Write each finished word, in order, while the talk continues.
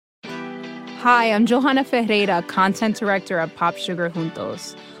Hi, I'm Johanna Ferreira, content director at Pop Sugar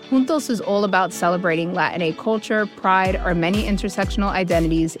Juntos. Juntos is all about celebrating Latinx culture, pride, our many intersectional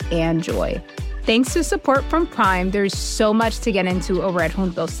identities, and joy. Thanks to support from Prime, there's so much to get into over at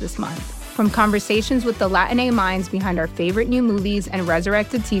Juntos this month. From conversations with the Latinx minds behind our favorite new movies and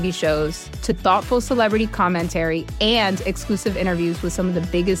resurrected TV shows, to thoughtful celebrity commentary and exclusive interviews with some of the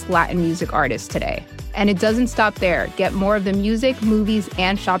biggest Latin music artists today. And it doesn't stop there. Get more of the music, movies,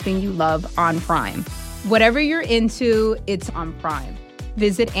 and shopping you love on Prime. Whatever you're into, it's on Prime.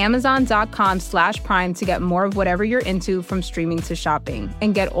 Visit Amazon.com/Prime to get more of whatever you're into, from streaming to shopping.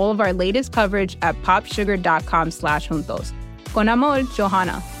 And get all of our latest coverage at popsugar.com/juntos. Con amor,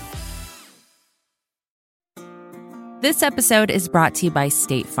 Johanna. This episode is brought to you by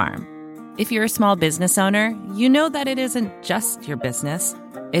State Farm. If you're a small business owner, you know that it isn't just your business,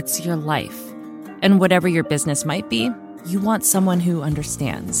 it's your life. And whatever your business might be, you want someone who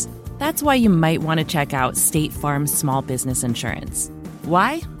understands. That's why you might want to check out State Farm Small Business Insurance.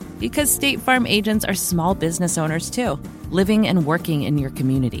 Why? Because State Farm agents are small business owners too, living and working in your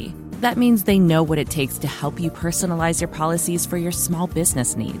community. That means they know what it takes to help you personalize your policies for your small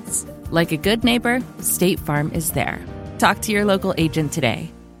business needs. Like a good neighbor, State Farm is there. Talk to your local agent today.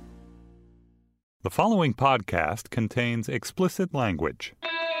 The following podcast contains explicit language.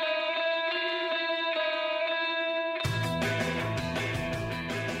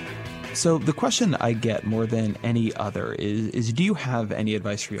 So the question I get more than any other is do you have any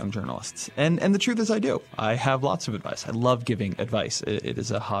advice for young journalists? And the truth is I do. I have lots of advice. I love giving advice. It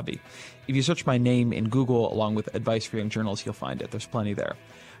is a hobby. If you search my name in Google along with advice for young journalists, you'll find it. There's plenty there.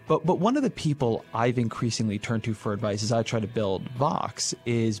 But one of the people I've increasingly turned to for advice as I try to build Vox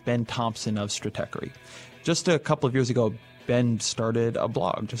is Ben Thompson of Stratechery. Just a couple of years ago, Ben started a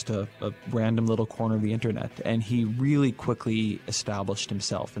blog, just a random little corner of the internet, and he really quickly established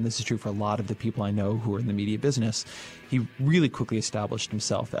himself. And this is true for a lot of the people I know who are in the media business. He really quickly established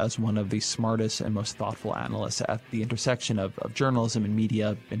himself as one of the smartest and most thoughtful analysts at the intersection of journalism and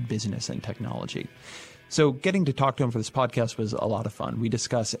media and business and technology. So getting to talk to him for this podcast was a lot of fun. We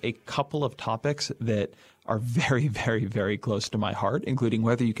discuss a couple of topics that are very, very, very close to my heart, including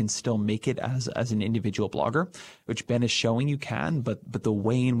whether you can still make it as an individual blogger, which Ben is showing you can, but the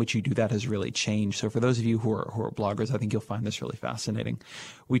way in which you do that has really changed. So for those of you who are bloggers, I think you'll find this really fascinating.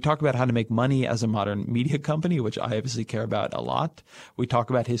 We talk about how to make money as a modern media company, which I obviously care about a lot. We talk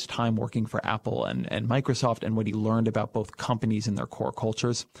about his time working for Apple and Microsoft and what he learned about both companies and their core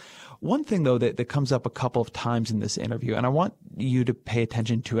cultures. One thing, though, that comes up a couple of times in this interview, and I want you to pay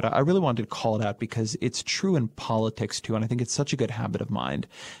attention to it. I really wanted to call it out because it's true in politics, too, and I think it's such a good habit of mine.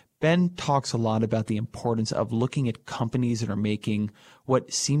 Ben talks a lot about the importance of looking at companies that are making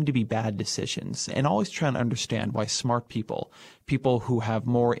what seem to be bad decisions and always trying to understand why smart people who have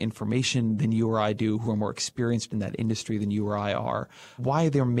more information than you or I do, who are more experienced in that industry than you or I are, why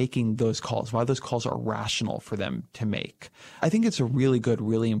they're making those calls, why those calls are rational for them to make. I think it's a really good,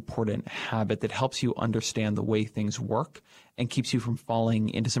 really important habit that helps you understand the way things work and keeps you from falling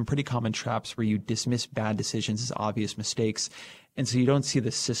into some pretty common traps where you dismiss bad decisions as obvious mistakes. And so you don't see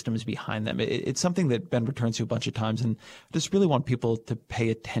the systems behind them. It's something that Ben returns to a bunch of times, and I just really want people to pay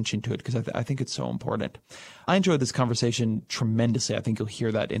attention to it because I think it's so important. I enjoyed this conversation tremendously. I think you'll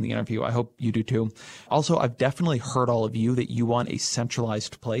hear that in the interview. I hope you do too. Also, I've definitely heard all of you that you want a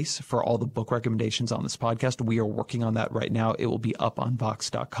centralized place for all the book recommendations on this podcast. We are working on that right now. It will be up on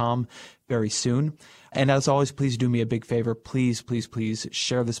Vox.com very soon. And as always, please do me a big favor. Please, please, please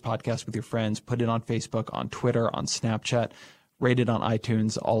share this podcast with your friends. Put it on Facebook, on Twitter, on Snapchat. Rate it on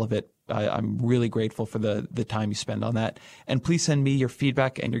iTunes, all of it. I'm really grateful for the time you spend on that. And please send me your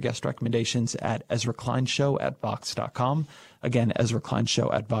feedback and your guest recommendations at EzraKleinShow@Vox.com. Again,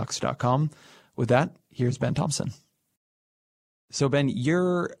 EzraKleinShow@Vox.com. With that, here's Ben Thompson. So Ben,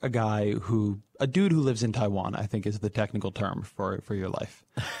 you're a dude who lives in Taiwan, I think is the technical term for your life.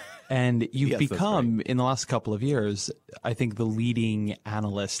 And you've become, in the last couple of years, I think the leading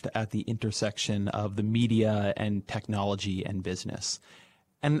analyst at the intersection of the media and technology and business.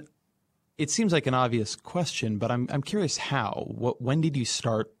 And it seems like an obvious question, but I'm curious how. When did you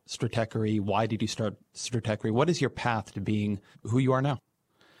start Stratechery? Why did you start Stratechery? What is your path to being who you are now?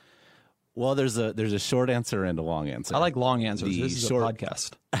 Well, there's a short answer and a long answer. I like long answers. This is a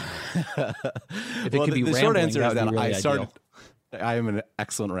podcast. If it could be the rambling, short answer is that really I started. ideal. I am an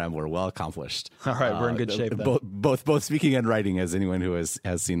excellent rambler, well accomplished. All right, we're in good shape then. Both speaking and writing, as anyone who has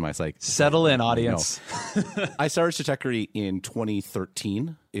seen my site. Settle in, audience. I started Stratechery in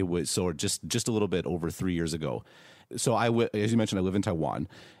 2013. It was just a little bit over 3 years ago. So as you mentioned, I live in Taiwan,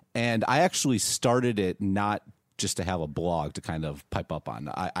 and I actually started it not just to have a blog to kind of pipe up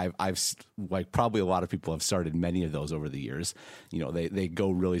on. I've like probably a lot of people have started many of those over the years. They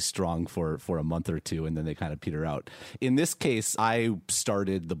go really strong for a month or two, and then they kind of peter out. In this case, I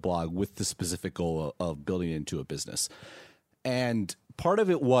started the blog with the specific goal of building it into a business. And part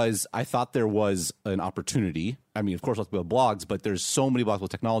of it was I thought there was an opportunity. I mean, of course, lots of blogs, but there's so many blogs with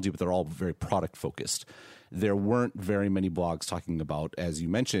technology, but they're all very product focused. There weren't very many blogs talking about, as you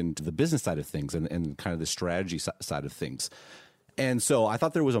mentioned, the business side of things and kind of the strategy side of things. And so I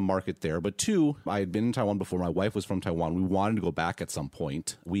thought there was a market there. But two, I had been in Taiwan before. My wife was from Taiwan. We wanted to go back at some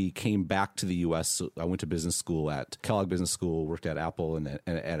point. We came back to the U.S. I went to business school at Kellogg Business School, worked at Apple and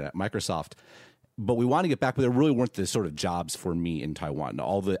at Microsoft. But we wanted to get back, but there really weren't the sort of jobs for me in Taiwan.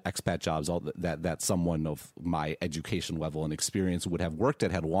 All the expat jobs, that someone of my education level and experience would have worked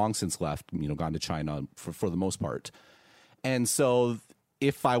at had long since left, gone to China for the most part. And so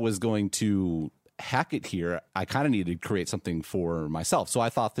if I was going to hack it here, I kind of needed to create something for myself. So I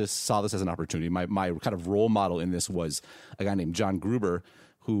saw this as an opportunity. My kind of role model in this was a guy named John Gruber,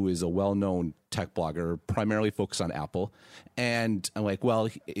 who is a well-known tech blogger, primarily focused on Apple. And I'm like, well,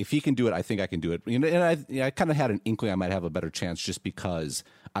 if he can do it, I think I can do it. And I kind of had an inkling I might have a better chance just because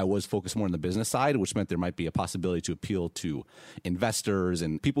I was focused more on the business side, which meant there might be a possibility to appeal to investors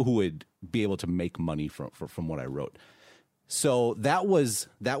and people who would be able to make money from what I wrote. So that was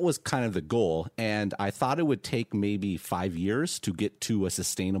kind of the goal. And I thought it would take maybe 5 years to get to a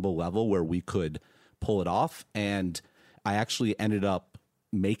sustainable level where we could pull it off. And I actually ended up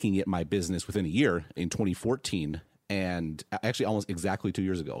making it my business within a year in 2014, and actually almost exactly 2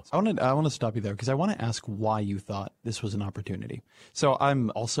 years ago. I want to stop you there because I want to ask why you thought this was an opportunity. So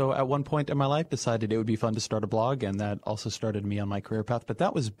I'm also at one point in my life decided it would be fun to start a blog, and that also started me on my career path. But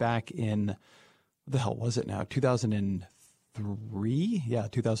that was back in, what the hell was it now? 2003? Yeah,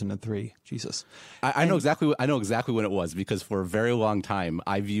 2003. Jesus. I know exactly when it was, because for a very long time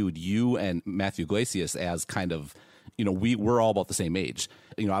I viewed you and Matthew Iglesias as kind of, we're all about the same age.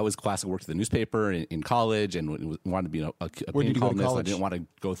 I was classic, worked at the newspaper in college and wanted to be a opinion columnist. I didn't want to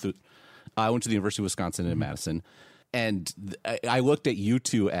go through. I went to the University of Wisconsin in Madison. And I looked at you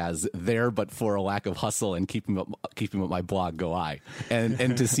two as there, but for a lack of hustle and keeping up my blog, go I.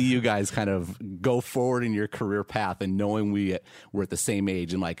 And to see you guys kind of go forward in your career path and knowing we're at the same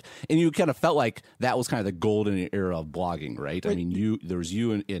age and you kind of felt like that was kind of the golden era of blogging, right? I mean, there was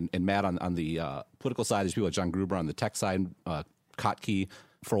you and Matt on the political side. There's people like John Gruber on the tech side, Kottke.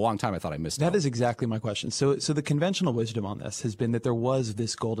 For a long time, I thought I missed out. That is exactly my question. So the conventional wisdom on this has been that there was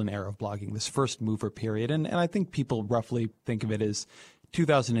this golden era of blogging, this first mover period. And I think people roughly think of it as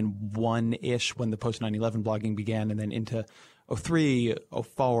 2001-ish when the post-9/11 blogging began, and then into 03,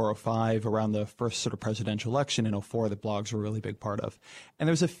 04, 05, around the first sort of presidential election in 04 that blogs were a really big part of. And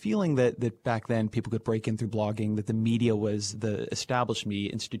there was a feeling that back then people could break in through blogging, that the media was the established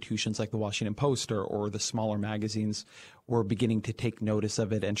media, institutions like the Washington Post or the smaller magazines were beginning to take notice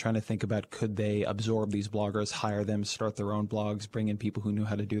of it and trying to think about could they absorb these bloggers, hire them, start their own blogs, bring in people who knew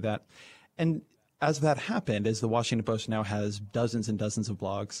how to do that. And as that happened, as the Washington Post now has dozens and dozens of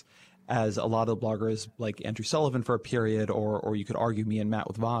blogs, as a lot of the bloggers like Andrew Sullivan for a period, or you could argue me and Matt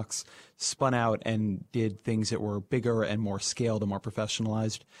with Vox, spun out and did things that were bigger and more scaled and more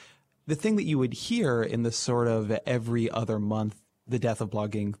professionalized. The thing that you would hear in the sort of every other month, the death of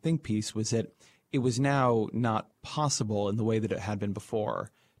blogging think piece was that it was now not possible in the way that it had been before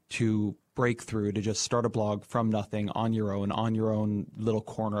to break through, to just start a blog from nothing on your own little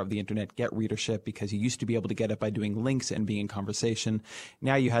corner of the internet, get readership, because you used to be able to get it by doing links and being in conversation.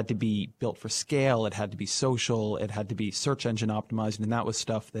 Now you had to be built for scale. It had to be social. It had to be search engine optimized. And that was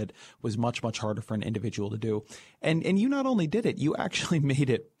stuff that was much, much harder for an individual to do. And you not only did it, you actually made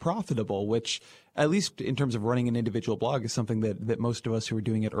it profitable, which at least in terms of running an individual blog is something that most of us who were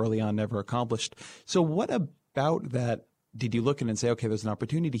doing it early on never accomplished. So what about that did you look at and say, okay, there's an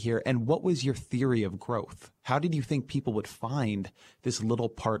opportunity here? And what was your theory of growth? How did you think people would find this little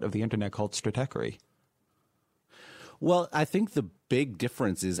part of the internet called stratechery? Well, I think the big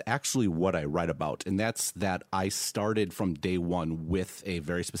difference is actually what I write about, and that's that I started from day one with a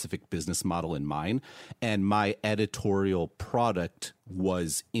very specific business model in mind, and my editorial product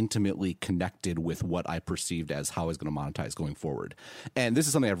was intimately connected with what I perceived as how I was going to monetize going forward. And this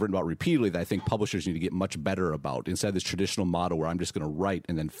is something I've written about repeatedly that I think publishers need to get much better about, instead of this traditional model where I'm just going to write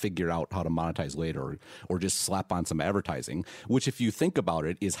and then figure out how to monetize later, or just slap on some advertising, which if you think about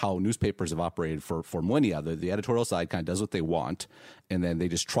it is how newspapers have operated for millennia. The editorial side kind of does what they want, and then they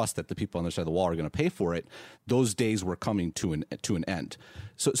just trust that the people on the other side of the wall are going to pay for it. Those days were coming to an end.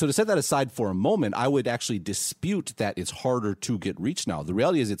 So to set that aside for a moment, I would actually dispute that it's harder to get reach now. The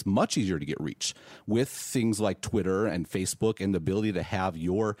reality is it's much easier to get reach with things like Twitter and Facebook and the ability to have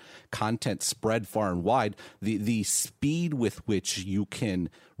your content spread far and wide. The speed with which you can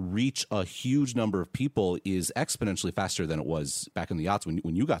reach a huge number of people is exponentially faster than it was back in the aughts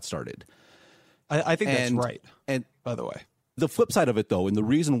when you got started. I think that's right. And by the way, the flip side of it, though, and the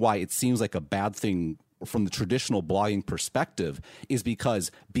reason why it seems like a bad thing from the traditional blogging perspective is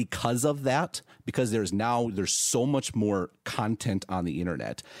because of that, because there's so much more content on the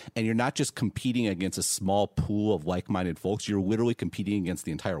internet, and you're not just competing against a small pool of like-minded folks, you're literally competing against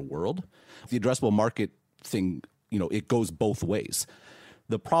the entire world. The addressable market thing, it goes both ways.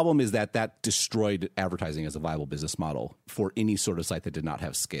 The problem is that destroyed advertising as a viable business model for any sort of site that did not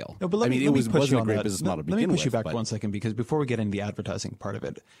have scale. No, but it wasn't a great business model to begin with. Let me push you back 1 second, because before we get into the advertising part of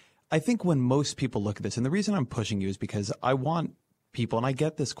it, I think when most people look at this, and the reason I'm pushing you is because I want people, and I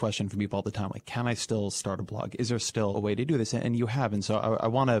get this question from people all the time, like, can I still start a blog? Is there still a way to do this? And you have. And so I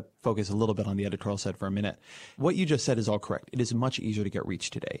want to focus a little bit on the editorial side for a minute. What you just said is all correct. It is much easier to get reach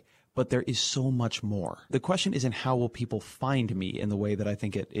today, but there is so much more. The question isn't how will people find me in the way that I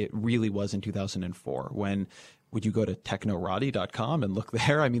think it really was in 2004 when would you go to technorati.com and look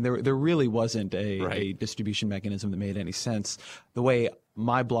there? I mean, there really wasn't a distribution mechanism that made any sense. The way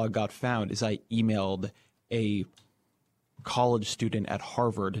my blog got found is I emailed a college student at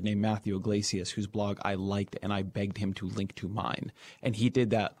Harvard named Matthew Iglesias, whose blog I liked, and I begged him to link to mine. And he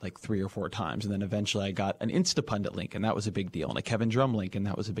did that like 3 or 4 times. And then eventually I got an Instapundit link, and that was a big deal, and a Kevin Drum link, and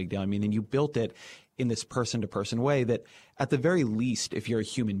that was a big deal. I mean, and you built it in this person-to-person way that, at the very least, if you're a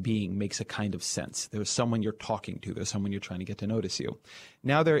human being, makes a kind of sense. There's someone you're talking to. There's someone you're trying to get to notice you.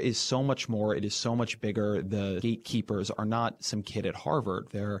 Now there is so much more. It is so much bigger. The gatekeepers are not some kid at Harvard.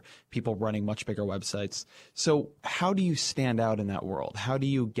 They're people running much bigger websites. So how do you stand out in that world? How do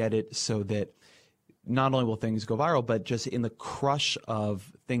you get it so that not only will things go viral, but just in the crush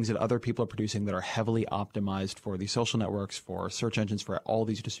of things that other people are producing that are heavily optimized for these social networks, for search engines, for all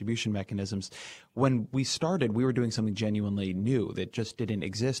these distribution mechanisms. When we started, we were doing something genuinely new that just didn't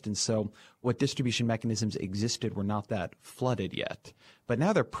exist. And so what distribution mechanisms existed were not that flooded yet. But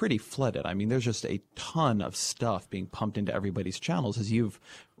now they're pretty flooded. I mean, there's just a ton of stuff being pumped into everybody's channels, as you've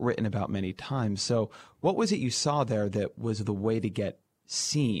written about many times. So what was it you saw there that was the way to get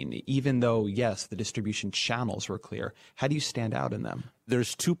seen, even though, yes, the distribution channels were clear? How do you stand out in them?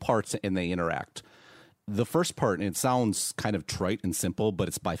 There's 2 parts and they interact. The first part, and it sounds kind of trite and simple, but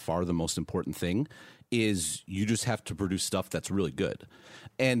it's by far the most important thing, is you just have to produce stuff that's really good.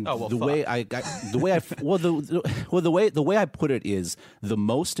 And the way I put it is the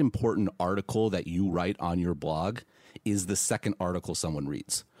most important article that you write on your blog is the second article someone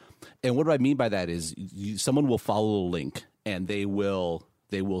reads. And what do I mean by that is someone will follow a link and they will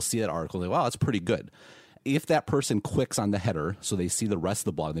see that article and they, wow, that's pretty good. If that person clicks on the header, so they see the rest of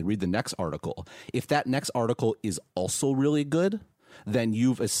the blog and they read the next article, if that next article is also really good, then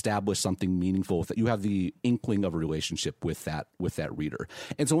you've established something meaningful with it. You have the inkling of a relationship with that reader.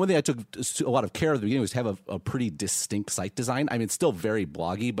 And so one thing I took a lot of care at the beginning was to have a pretty distinct site design. I mean, it's still very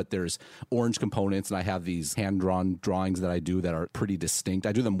bloggy, but there's orange components, and I have these hand-drawn drawings that I do that are pretty distinct.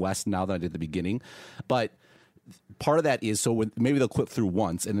 I do them less now than I did at the beginning, but part of that is so when maybe they'll click through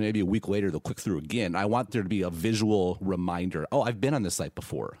once and then maybe a week later they'll click through again. I want there to be a visual reminder. Oh, I've been on this site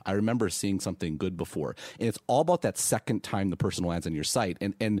before. I remember seeing something good before. And it's all about that second time the person lands on your site.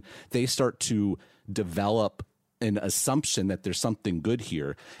 And they start to develop an assumption that there's something good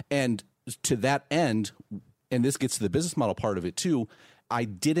here. And to that end, and this gets to the business model part of it too, I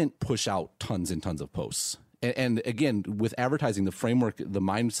didn't push out tons and tons of posts. And again, with advertising, the framework, the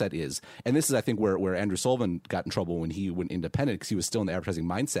mindset is, and this is, I think, where Andrew Sullivan got in trouble when he went independent, because he was still in the advertising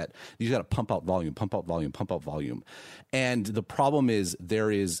mindset. You got to pump out volume, pump out volume, pump out volume. And the problem is there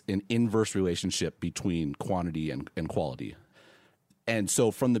is an inverse relationship between quantity and quality. And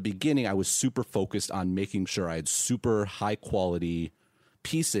so from the beginning, I was super focused on making sure I had super high quality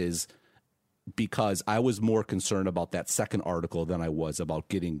pieces, because I was more concerned about that second article than I was about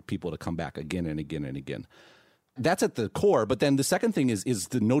getting people to come back again and again and again. That's at the core. But then the second thing is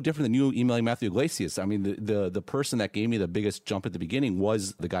no different than you emailing Matthew Iglesias. I mean, the person that gave me the biggest jump at the beginning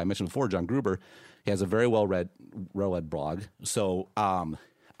was the guy I mentioned before, John Gruber. He has a very well-read blog. So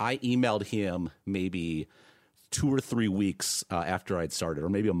I emailed him maybe 2 or 3 weeks after I'd started, or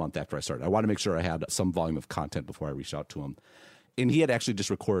maybe a month after I started. I wanted to make sure I had some volume of content before I reached out to him. And he had actually just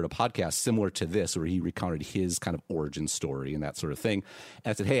recorded a podcast similar to this where he recounted his kind of origin story and that sort of thing.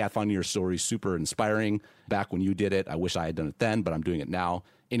 And I said, hey, I found your story super inspiring back when you did it. I wish I had done it then, but I'm doing it now.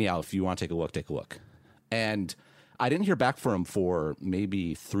 Anyhow, if you want to take a look, take a look. And I didn't hear back from him for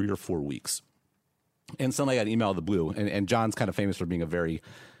maybe 3 or 4 weeks. And suddenly I got an email out of the blue. And John's kind of famous for being a very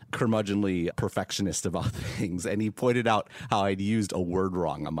curmudgeonly perfectionist about things, and he pointed out how I'd used a word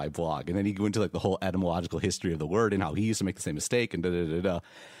wrong on my blog, and then he went into like the whole etymological history of the word and how he used to make the same mistake and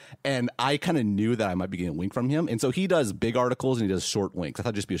and I kind of knew that I might be getting a link from him. And so he does big articles and he does short links. I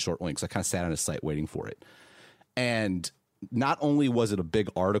thought it'd just be a short link, so I kind of sat on his site waiting for it. And not only was it a big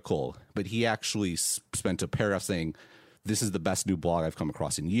article, but he actually spent a paragraph saying, this is the best new blog I've come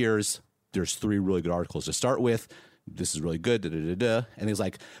across in years. There's 3 really good articles to start with. This is really good, And he's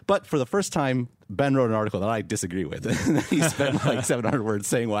like, but for the first time, Ben wrote an article that I disagree with. And he spent like 700 words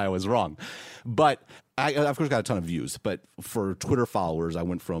saying why I was wrong. But I, of course, got a ton of views. But for Twitter followers, I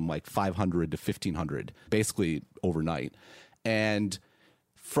went from like 500 to 1,500, basically overnight. And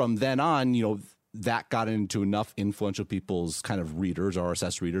from then on, that got into enough influential people's kind of readers,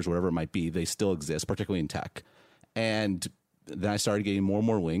 RSS readers, whatever it might be. They still exist, particularly in tech. And then I started getting more and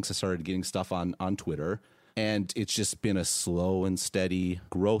more links. I started getting stuff on Twitter. And it's just been a slow and steady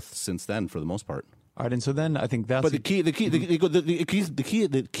growth since then, for the most part. All right, and so then I think that's. But the key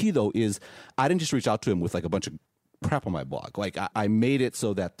though is I didn't just reach out to him with like a bunch of crap on my blog. Like I made it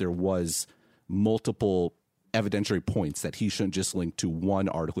so that there was multiple evidentiary points that he shouldn't just link to one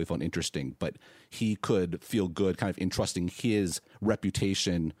article he found interesting, but he could feel good, kind of entrusting his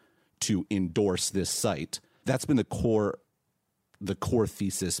reputation to endorse this site. That's been the core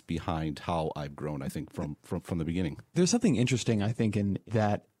thesis behind how I've grown, I think, from the beginning. There's something interesting, I think, in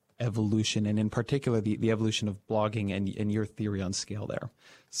that evolution, and in particular, the evolution of blogging and your theory on scale there.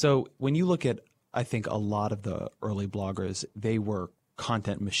 So when you look at, I think, a lot of the early bloggers, they were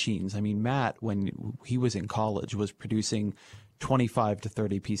content machines. I mean, Matt, when he was in college, was producing 25 to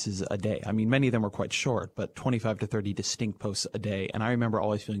 30 pieces a day. I mean, many of them were quite short, but 25 to 30 distinct posts a day. And I remember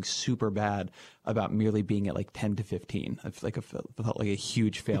always feeling super bad about merely being at like 10 to 15. I felt like a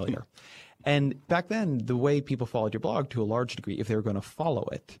huge failure. And back then, the way people followed your blog to a large degree, if they were going to follow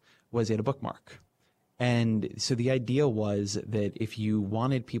it, was you had a bookmark. And so the idea was that if you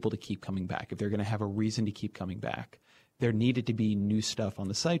wanted people to keep coming back, if they're going to have a reason to keep coming back, there needed to be new stuff on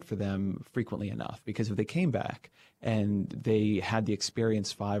the site for them frequently enough. Because if they came back and they had the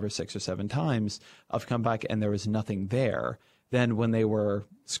experience 5 or 6 or 7 times of come back and there was nothing there, then when they were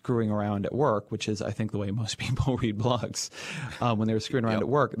screwing around at work, which is, I think, the way most people read blogs, when they were screwing around at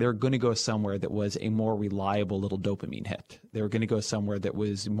work, they're going to go somewhere that was a more reliable little dopamine hit. They were going to go somewhere that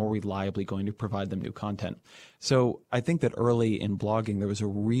was more reliably going to provide them new content. So I think that early in blogging, there was a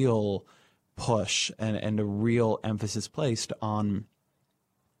real push and a real emphasis placed on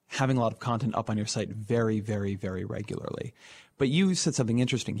having a lot of content up on your site very, very, very regularly. But you said something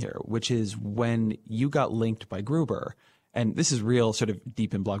interesting here, which is when you got linked by Gruber, and this is real sort of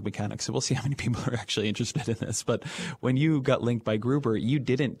deep in blog mechanics, so we'll see how many people are actually interested in this. But when you got linked by Gruber, you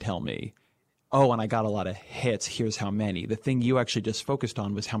didn't tell me, oh, and I got a lot of hits, here's how many. The thing you actually just focused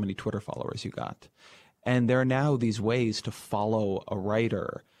on was how many Twitter followers you got. And there are now these ways to follow a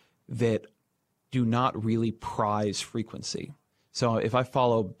writer that do not really prize frequency. So if I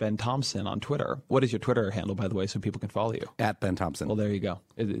follow Ben Thompson on Twitter, what is your Twitter handle, by the way, so people can follow you? At Ben Thompson. Well, there you go.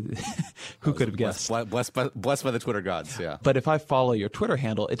 Who could have guessed? Blessed by the Twitter gods, yeah. But if I follow your Twitter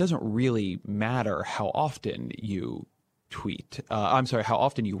handle, it doesn't really matter how often you tweet. How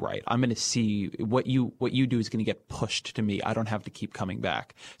often you write. I'm going to see what you do is going to get pushed to me. I don't have to keep coming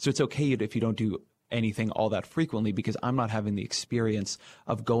back. So it's okay if you don't do anything all that frequently, because I'm not having the experience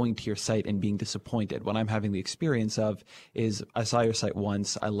of going to your site and being disappointed. What I'm having the experience of is I saw your site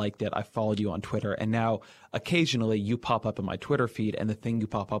once, I liked it, I followed you on Twitter, and now occasionally you pop up in my Twitter feed and the thing you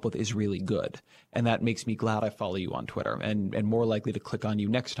pop up with is really good. And that makes me glad I follow you on Twitter and more likely to click on you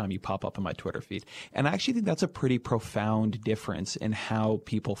next time you pop up in my Twitter feed. And I actually think that's a pretty profound difference in how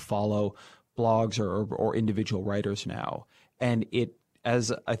people follow blogs or individual writers now. And it,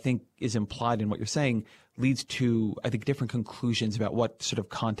 as I think is implied in what you're saying, leads to, I think, different conclusions about what sort of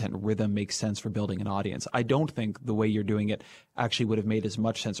content rhythm makes sense for building an audience. I don't think the way you're doing it actually would have made as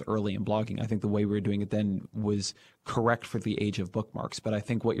much sense early in blogging. I think the way we were doing it then was correct for the age of bookmarks. But I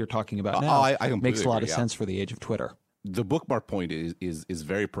think what you're talking about now makes a lot of sense for the age of Twitter. The bookmark point is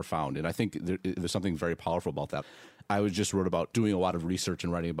very profound, and I think there's something very powerful about that. I just wrote about doing a lot of research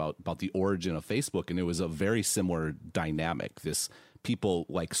and writing about the origin of Facebook, and it was a very similar dynamic, this people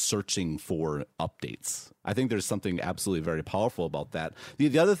like searching for updates. I think there's something absolutely very powerful about that.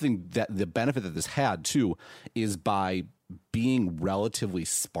 The other thing, that the benefit that this had too, is by being relatively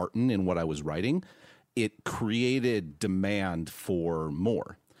Spartan in what I was writing, it created demand for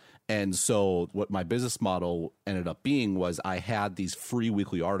more. And so what my business model ended up being was I had these free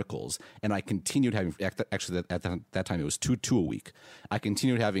weekly articles, and I continued having, actually at that time it was two a week. I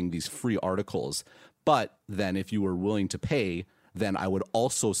continued having these free articles, but then if you were willing to pay, then I would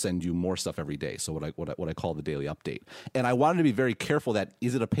also send you more stuff every day. So what I call the daily update. And I wanted to be very careful that,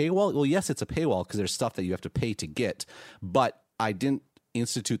 is it a paywall? Well, yes, it's a paywall because there's stuff that you have to pay to get, but I didn't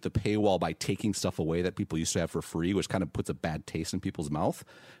institute the paywall by taking stuff away that people used to have for free, which kind of puts a bad taste in people's mouth.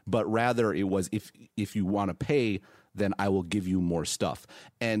 But rather it was, if you want to pay, then I will give you more stuff.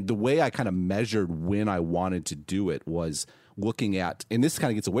 And the way I kind of measured when I wanted to do it was looking at, and this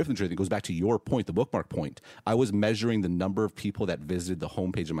kind of gets away from the truth, it goes back to your point, the bookmark point. I was measuring the number of people that visited the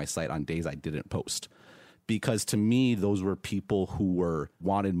homepage of my site on days I didn't post. Because to me, those were people who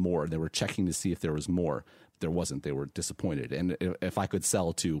wanted more. They were checking to see if there was more. There wasn't. They were disappointed. And if I could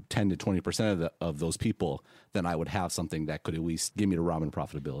sell to 10 to 20% of those people, then I would have something that could at least give me the ramen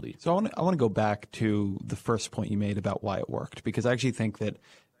profitability. So I want to go back to the first point you made about why it worked, because I actually think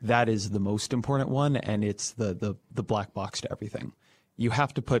that is the most important one, and it's the black box to everything. You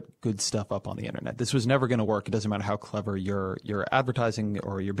have to put good stuff up on the internet. This was never going to work. It doesn't matter how clever your advertising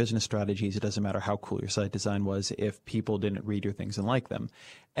or your business strategies. It doesn't matter how cool your site design was if people didn't read your things and like them.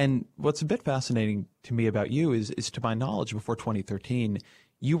 And what's a bit fascinating to me about you is to my knowledge, before 2013,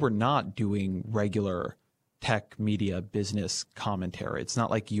 you were not doing regular tech media business commentary. It's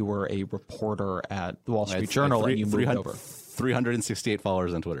not like you were a reporter at the Wall Street Journal and you moved over. 368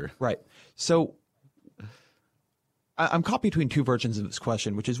 followers on Twitter. Right. So I'm caught between two versions of this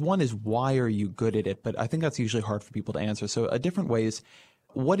question, which is, one is, why are you good at it? But I think that's usually hard for people to answer. So a different way is,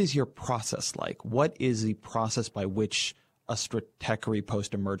 what is your process like? What is the process by which a stratechery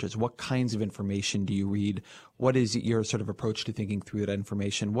post emerges? What kinds of information do you read? What is your sort of approach to thinking through that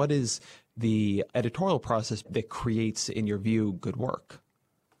information? What is the editorial process that creates, in your view, good work?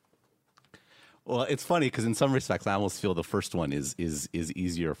 Well, it's funny because in some respects, I almost feel the first one is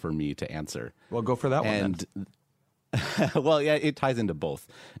easier for me to answer. Well, go for that one then. Well, yeah, it ties into both.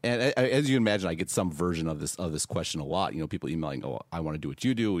 And as you imagine, I get some version of this question a lot. People emailing, "Oh, I want to do what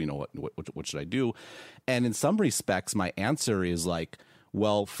you do. What should I do?" And in some respects, my answer is like,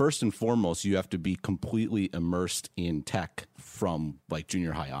 well, first and foremost, you have to be completely immersed in tech from like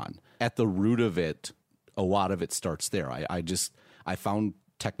junior high on. At the root of it, a lot of it starts there. I found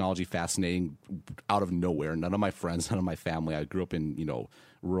technology fascinating out of nowhere. None of my friends, none of my family, I grew up in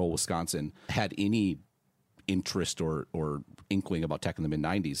rural Wisconsin, had any interest or inkling about tech in the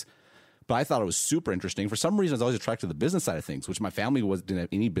mid-90s. But I thought it was super interesting. For some reason, I was always attracted to the business side of things, which my family didn't have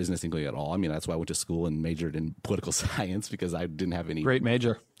any business inkling at all. I mean, that's why I went to school and majored in political science, because I didn't have any. Great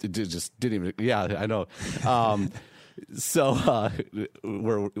major. It just didn't even. Yeah, I know. So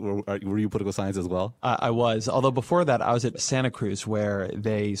were you political science as well? I was. Although before that, I was at Santa Cruz, where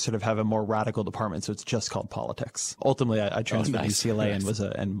they sort of have a more radical department, so it's just called politics. Ultimately, I transferred to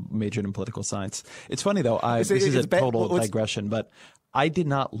UCLA and majored in political science. It's funny, though. This is a total digression, but I did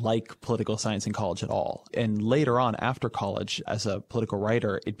not like political science in college at all. And later on, after college, as a political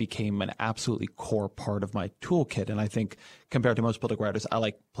writer, it became an absolutely core part of my toolkit. And I think compared to most political writers, I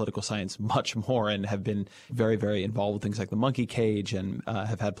like political science much more and have been very, very involved with things like the monkey cage and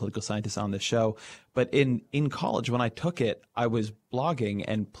have had political scientists on this show. But in college, when I took it, I was blogging,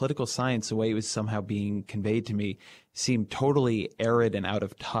 and political science, the way it was somehow being conveyed to me, seemed totally arid and out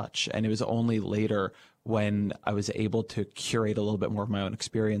of touch. And it was only later, when I was able to curate a little bit more of my own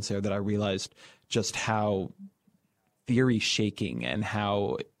experience there, that I realized just how theory shaking and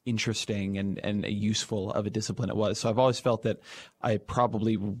how interesting and useful of a discipline it was. So I've always felt that I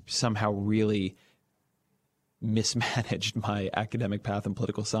probably somehow really mismanaged my academic path in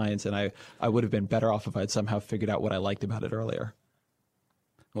political science, and I would have been better off if I'd somehow figured out what I liked about it earlier.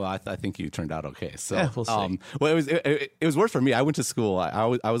 Well, I think you turned out okay. So, yeah, we'll see. Well, it was worse for me. I went to school. I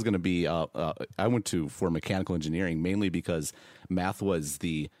was going to be. I went for mechanical engineering, mainly because math was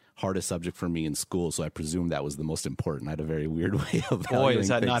the hardest subject for me in school. So I presumed that was the most important. I had a very weird way of. Boy, is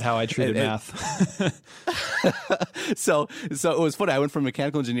that things. Not how I treated math. So it was funny. I went from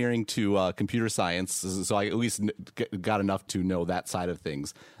mechanical engineering to computer science. So I at least got enough to know that side of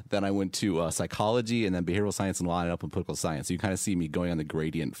things. Then I went to psychology, and then behavioral science, and law, and up in political science. So you kind of see me going on the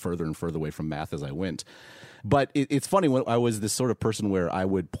gradient further and further away from math as I went. But it's funny, when I was this sort of person where I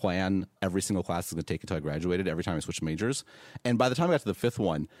would plan every single class I was going to take until I graduated, every time I switched majors. And by the time I got to the fifth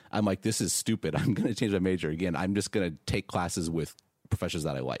one, I'm like, this is stupid. I'm going to change my major again. I'm just going to take classes with professors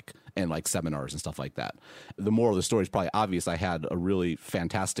that I like and like seminars and stuff like that. The moral of the story is probably obvious. I had a really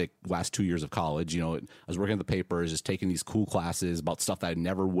fantastic last 2 years of college. You know, I was working at the papers, just taking these cool classes about stuff that I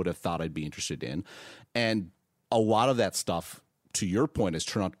never would have thought I'd be interested in. And a lot of that stuff, to your point, has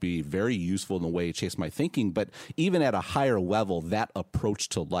turned out to be very useful in the way it shapes my thinking. But even at a higher level, that approach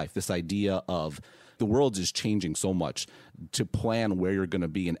to life, this idea of the world is changing so much, to plan where you're going to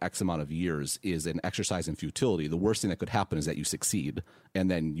be in X amount of years is an exercise in futility. The worst thing that could happen is that you succeed and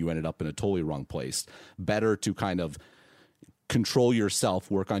then you ended up in a totally wrong place. Better to kind of control yourself,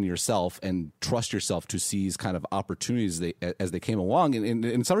 work on yourself, and trust yourself to seize kind of opportunities as they came along. And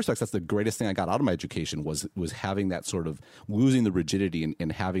in some respects, that's the greatest thing I got out of my education was having that sort of losing the rigidity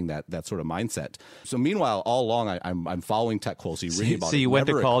and having that sort of mindset. So meanwhile, all along, I'm following tech closely, reading about it. So you went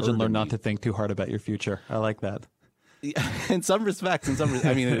to college and learned not to think too hard about your future. I like that. In some respects,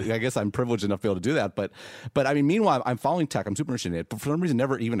 I mean, I guess I'm privileged enough to be able to do that. But I mean, meanwhile, I'm following tech. I'm super interested in it. But for some reason, it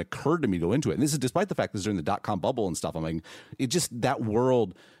never even occurred to me to go into it. And this is despite the fact that during the .com bubble and stuff. I'm like, it just, that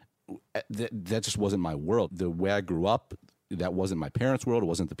world, that just wasn't my world. The way I grew up, that wasn't my parents' world. It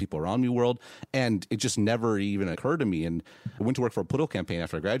wasn't the people around me world. And it just never even occurred to me. And I went to work for a political campaign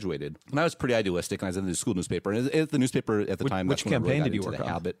after I graduated. And I was pretty idealistic. And I was in the school newspaper. And at the newspaper at the time, which campaign did you work on?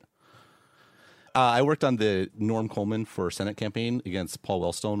 Habit. I worked on the Norm Coleman for Senate campaign against Paul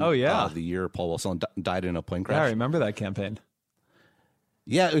Wellstone. Oh, yeah. The year Paul Wellstone died in a plane crash. Yeah, I remember that campaign.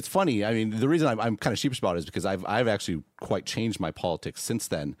 Yeah, it's funny. I mean, the reason I'm kind of sheepish about it is because I've actually quite changed my politics since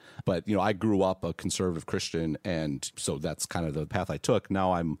then. But, you know, I grew up a conservative Christian, and so that's kind of the path I took.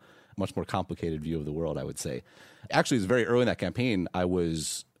 Now I'm a much more complicated view of the world, I would say. Actually, it was very early in that campaign. I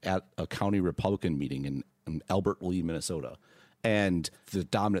was at a county Republican meeting in Albert Lee, Minnesota. And the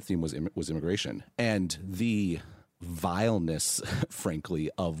dominant theme was immigration, and the vileness,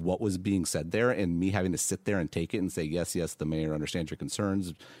 frankly, of what was being said there, and me having to sit there and take it and say, yes, the mayor understands your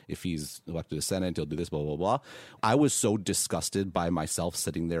concerns. If he's elected to Senate, he'll do this, blah, blah, blah. I was so disgusted by myself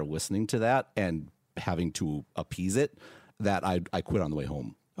sitting there listening to that and having to appease it that I quit on the way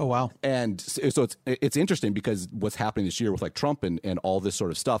home. Oh, wow. And so it's interesting because what's happening this year with like Trump and all this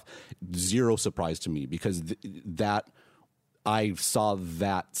sort of stuff, zero surprise to me, because that I saw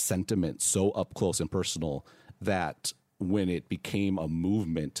that sentiment so up close and personal that when it became a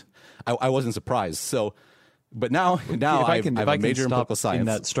movement, I wasn't surprised. So, but now I have a major in political science. In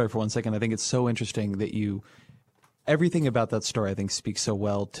that story for 1 second, I think it's so interesting that everything about that story, I think, speaks so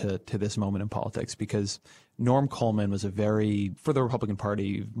well to this moment in politics, because Norm Coleman was a very, for the Republican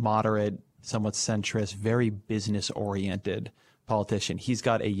Party, moderate, somewhat centrist, very business-oriented politician. He's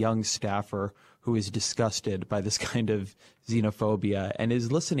got a young staffer who is disgusted by this kind of xenophobia and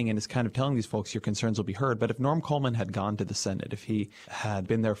is listening and is kind of telling these folks your concerns will be heard. But if Norm Coleman had gone to the Senate, if he had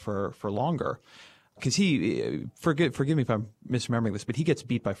been there for longer, because he, forgive me if I'm misremembering this, but he gets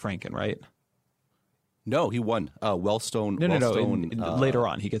beat by Franken, right? No, he won. Wellstone. No. Later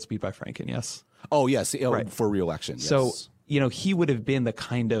on, he gets beat by Franken, yes. Oh, yes, right. For re-election, yes. So, he would have been the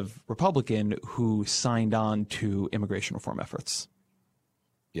kind of Republican who signed on to immigration reform efforts.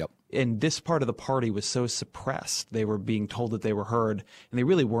 Yep. And this part of the party was so suppressed. They were being told that they were heard, and they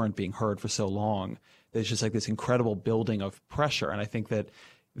really weren't being heard for so long. There's just like this incredible building of pressure. And I think that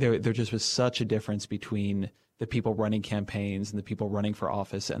there just was such a difference between the people running campaigns and the people running for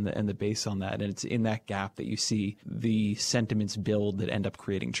office and the base on that. And it's in that gap that you see the sentiments build that end up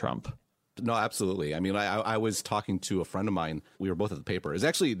creating Trump. No, absolutely. I mean, I was talking to a friend of mine. We were both at the paper. It was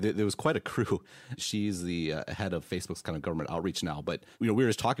actually, there was quite a crew. She's the head of Facebook's kind of government outreach now. But, we were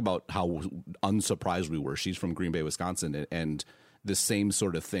just talking about how unsurprised we were. She's from Green Bay, Wisconsin. And the same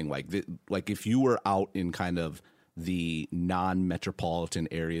sort of thing. Like if you were out in kind of the non-metropolitan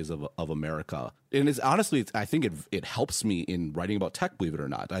areas of America. And it's honestly, I think it helps me in writing about tech, believe it or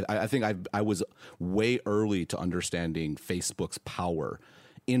not. I think I was way early to understanding Facebook's power,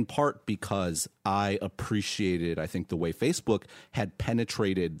 in part because I appreciated, I think, the way Facebook had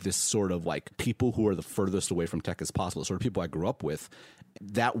penetrated this sort of like people who are the furthest away from tech as possible, sort of people I grew up with.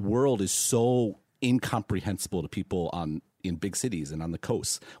 That world is so incomprehensible to people in big cities and on the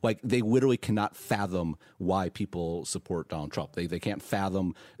coast. Like they literally cannot fathom why people support Donald Trump. They can't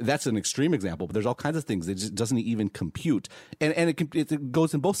fathom. That's an extreme example, but there's all kinds of things that just doesn't even compute. And it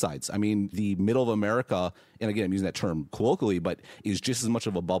goes in both sides. I mean, the middle of America, and again, I'm using that term colloquially, but is just as much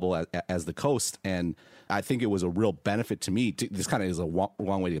of a bubble as the coast. And I think it was a real benefit to me. This kind of is a long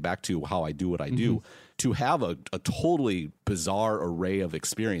way to get back to how I do what I do, to have a totally bizarre array of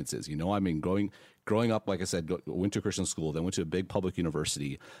experiences. I mean, growing up, like I said, went to a Christian school, then went to a big public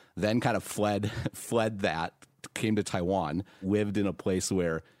university, then kind of fled that, came to Taiwan, lived in a place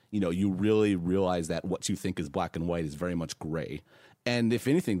where, you really realize that what you think is black and white is very much gray. And if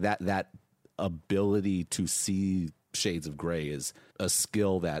anything, that ability to see shades of gray is a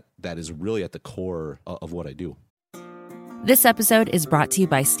skill that is really at the core of what I do. This episode is brought to you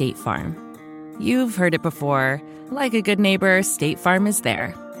by State Farm. You've heard it before. Like a good neighbor, State Farm is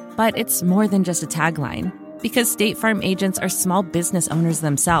there. But it's more than just a tagline, because State Farm agents are small business owners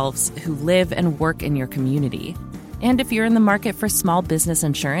themselves who live and work in your community. And if you're in the market for small business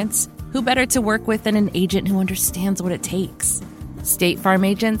insurance, who better to work with than an agent who understands what it takes? State Farm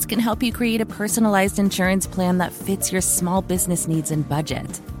agents can help you create a personalized insurance plan that fits your small business needs and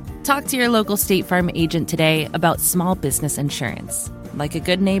budget. Talk to your local State Farm agent today about small business insurance. Like a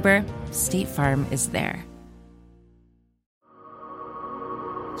good neighbor, State Farm is there.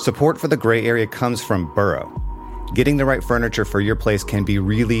 Support for the gray area comes from Burrow. Getting the right furniture for your place can be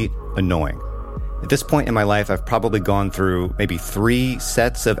really annoying. At this point in my life, I've probably gone through maybe 3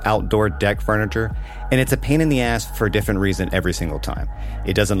 sets of outdoor deck furniture, and it's a pain in the ass for a different reason every single time.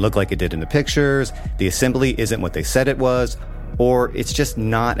 It doesn't look like it did in the pictures, the assembly isn't what they said it was, or it's just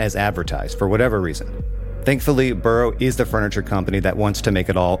not as advertised for whatever reason. Thankfully, Burrow is the furniture company that wants to make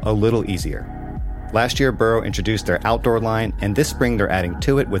it all a little easier. Last year, Burrow introduced their outdoor line, and this spring they're adding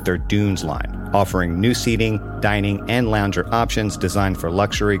to it with their Dunes line, offering new seating, dining, and lounger options designed for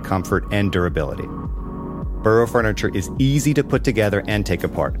luxury, comfort, and durability. Burrow furniture is easy to put together and take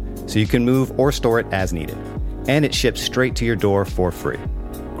apart, so you can move or store it as needed. And it ships straight to your door for free.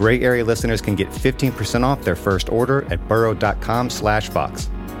 Gray Area listeners can get 15% off their first order at burrow.com/Vox.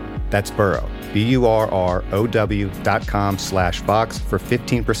 That's Burrow, BURROW.com/Vox for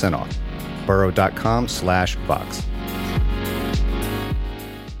 15% off. burrow.com/Vox.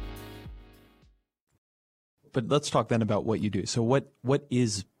 But let's talk then about what you do. So what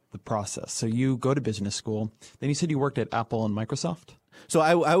is the process? So you go to business school. Then you said you worked at Apple and Microsoft. So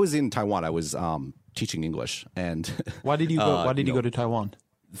I was in Taiwan. I was teaching English. And why did you go? Why did you go to Taiwan?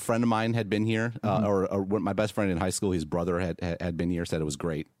 A friend of mine had been here, or my best friend in high school. His brother had been here. Said it was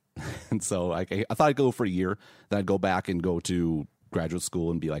great, and so I thought I'd go for a year. Then I'd go back and go to graduate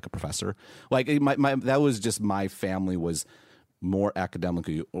school and be like a professor. Like that was just, my family was more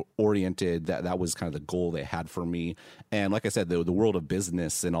academically oriented. That was kind of the goal they had for me. And like I said, the world of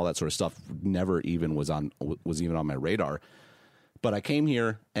business and all that sort of stuff never even was even on my radar. But I came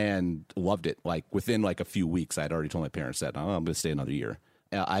here and loved it. Like within like a few weeks, I had already told my parents that, I'm going to stay another year.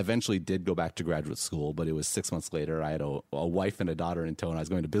 I eventually did go back to graduate school, but it was 6 months later. I had a wife and a daughter in tow, and I was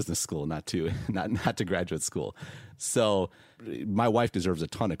going to business school, not to graduate school. So my wife deserves a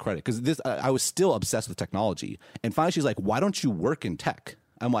ton of credit, because I was still obsessed with technology. And finally, she's like, "Why don't you work in tech?"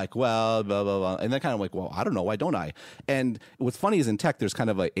 I'm like, "Well, blah, blah, blah." And then kind of like, "Well, I don't know. Why don't I?" And what's funny is in tech, there's kind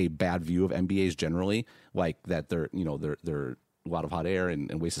of a bad view of MBAs generally, like that they're a lot of hot air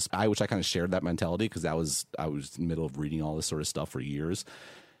and waste of. I wish I kind of shared that mentality, because I was in the middle of reading all this sort of stuff for years.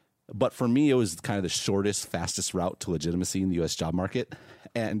 But for me, it was kind of the shortest, fastest route to legitimacy in the U.S. job market,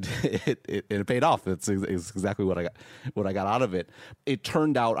 and it paid off. It's exactly what I got out of it. It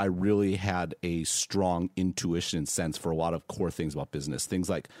turned out I really had a strong intuition and sense for a lot of core things about business. Things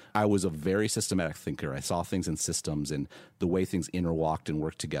like, I was a very systematic thinker. I saw things in systems and the way things interlocked and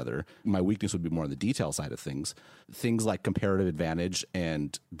worked together. My weakness would be more on the detail side of things. Things like comparative advantage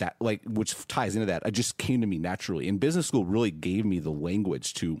and that, like, which ties into that, it just came to me naturally. And business school really gave me the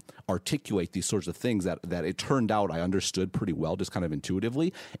language to articulate these sorts of things that it turned out I understood pretty well, just kind of intuitively.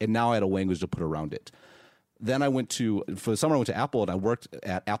 And now I had a language to put around it. Then for the summer, I went to Apple, and I worked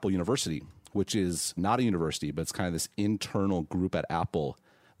at Apple University, which is not a university, but it's kind of this internal group at Apple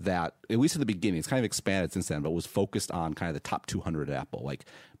that, at least at the beginning, it's kind of expanded since then, but was focused on kind of the top 200 at Apple, like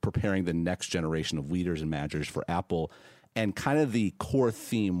preparing the next generation of leaders and managers for Apple. And kind of the core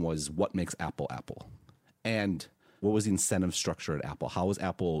theme was, what makes Apple Apple? And what was the incentive structure at Apple? How was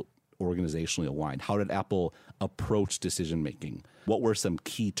Apple organizationally aligned? How did Apple approach decision making? What were some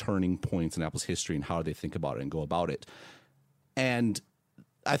key turning points in Apple's history, and how did they think about it and go about it? And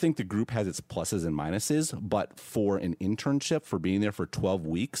I think the group has its pluses and minuses, but for an internship, for being there for 12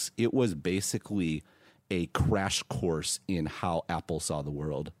 weeks, it was basically a crash course in how Apple saw the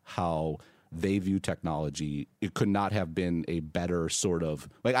world, how they view technology. It could not have been a better sort of,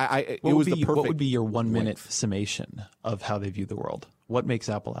 like, it was the perfect. What would be your 1 minute summation of how they view the world? What makes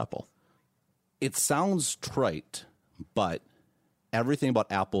Apple Apple? It sounds trite, but everything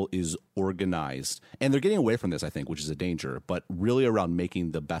about Apple is organized. And they're getting away from this, I think, which is a danger, but really around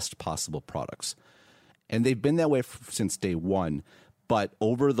making the best possible products. And they've been that way since day one. But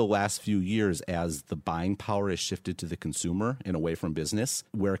over the last few years, as the buying power has shifted to the consumer and away from business,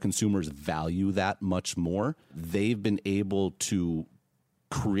 where consumers value that much more, they've been able to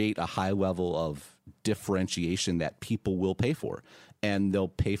create a high level of differentiation that people will pay for. and they'll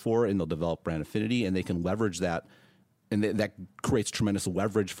pay for it and they'll develop brand affinity and they can leverage that. And that creates tremendous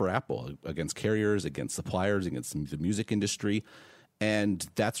leverage for Apple against carriers, against suppliers, against the music industry. And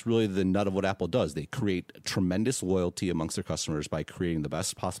that's really the nut of what Apple does. They create tremendous loyalty amongst their customers by creating the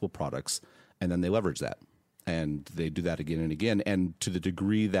best possible products, and then they leverage that. And they do that again and again. And to the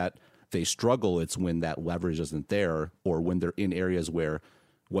degree that they struggle, it's when that leverage isn't there or when they're in areas where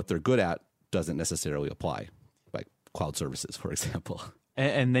what they're good at doesn't necessarily apply, like cloud services, for example.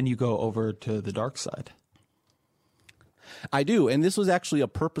 And then you go over to the dark side. I do. And this was actually a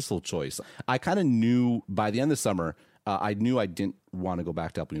purposeful choice. I kind of knew by the end of the summer, I knew I didn't want to go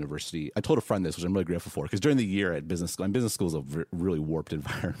back to Apple University. I told a friend this, which I'm really grateful for, because during the year at business school, and business school is a really warped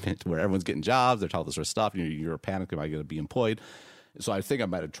environment where everyone's getting jobs, they're talking this sort of stuff, you're panicking, am I going to be employed? So I think I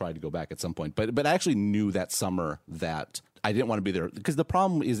might have tried to go back at some point. But I actually knew that summer that I didn't want to be there, because the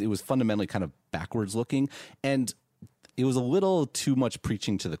problem is it was fundamentally kind of backwards looking, and it was a little too much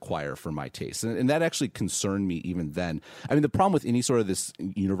preaching to the choir for my taste. And that actually concerned me even then. I mean, the problem with any sort of this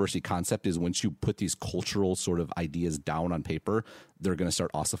university concept is once you put these cultural sort of ideas down on paper, they're going to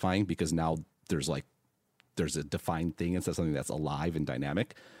start ossifying because now there's a defined thing instead of something that's alive and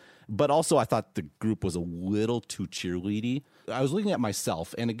dynamic. But also I thought the group was a little too cheerleady. I was looking at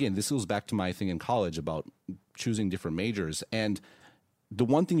myself, and again, this goes back to my thing in college about choosing different majors. And the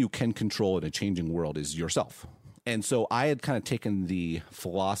one thing you can control in a changing world is yourself. And so I had kind of taken the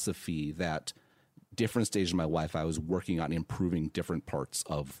philosophy that different stages of my life, I was working on improving different parts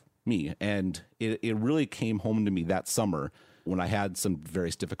of me. And it really came home to me that summer when I had some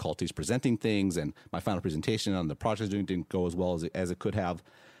various difficulties presenting things and my final presentation on the project I was doing didn't go as well as it could have,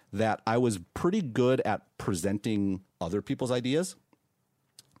 that I was pretty good at presenting other people's ideas.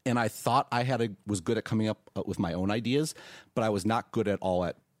 And I thought was good at coming up with my own ideas, but I was not good at all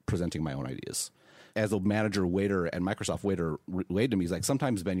at presenting my own ideas. As a manager waiter at Microsoft, waiter relayed to me, he's like,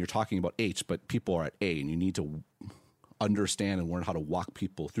 sometimes, Ben, you're talking about H, but people are at A, and you need to understand and learn how to walk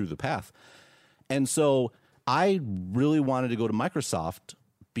people through the path. And so I really wanted to go to Microsoft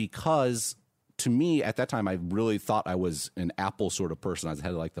because, to me, at that time, I really thought I was an Apple sort of person. I was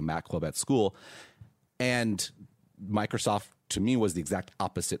head of like the Mac Club at school. And Microsoft, to me, was the exact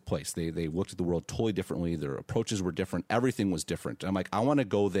opposite place. They looked at the world totally differently. Their approaches were different. Everything was different. And I'm like, I want to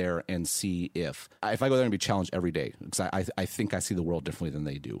go there and see if I go there and be challenged every day, because I think I see the world differently than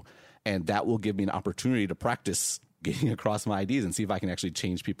they do. And that will give me an opportunity to practice getting across my ideas and see if I can actually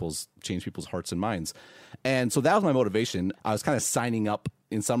change people's hearts and minds. And so that was my motivation. I was kind of signing up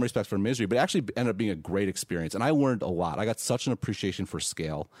in some respects for misery, but it actually ended up being a great experience. And I learned a lot. I got such an appreciation for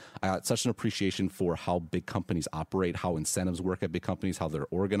scale. I got such an appreciation for how big companies operate, how incentives work at big companies, how they're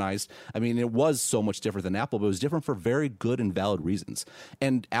organized. I mean, it was so much different than Apple, but it was different for very good and valid reasons.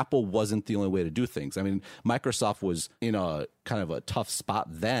 And Apple wasn't the only way to do things. I mean, Microsoft was in a kind of a tough spot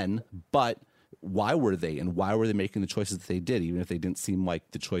then, but why were they, and why were they making the choices that they did, even if they didn't seem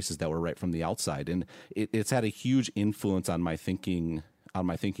like the choices that were right from the outside? And it's had a huge influence on my thinking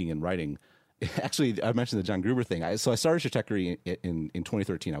and writing. Actually, I mentioned the John Gruber thing. So I started Stratechery in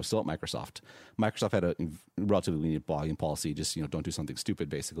 2013. I was still at Microsoft. Microsoft had a relatively lenient blogging policy, just don't do something stupid,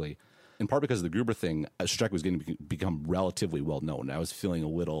 basically. In part because of the Gruber thing, Stratechery was going to become relatively well known. I was feeling a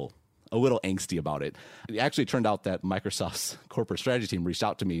little angsty about it. It actually turned out that Microsoft's corporate strategy team reached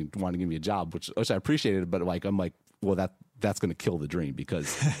out to me, wanting to give me a job, which I appreciated, but I'm like, well, that's going to kill the dream,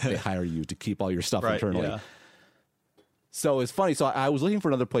 because they hire you to keep all your stuff internally. Yeah. So it's funny. So I was looking for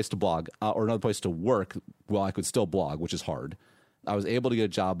another place to blog or another place to work while I could still blog, which is hard. I was able to get a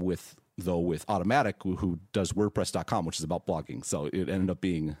job with Automatic, who does WordPress.com, which is about blogging. So it ended up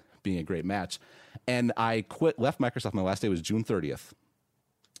being a great match. And I left Microsoft. My last day was June 30th.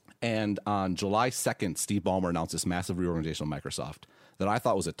 And on July 2nd, Steve Ballmer announced this massive reorganization of Microsoft that I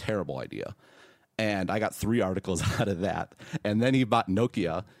thought was a terrible idea. And I got 3 articles out of that. And then he bought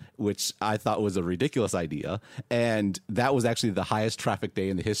Nokia, which I thought was a ridiculous idea. And that was actually the highest traffic day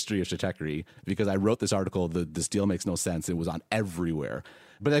in the history of Stratechery, because I wrote this article, this deal makes no sense. It was on everywhere.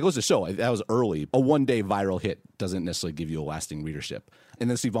 But that goes to show, that was early. A one-day viral hit doesn't necessarily give you a lasting readership. And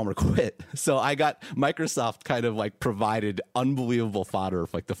then Steve Ballmer quit. So I got Microsoft kind of like provided unbelievable fodder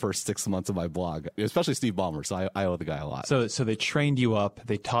for like the first 6 months of my blog, especially Steve Ballmer. So I owe the guy a lot. So they trained you up.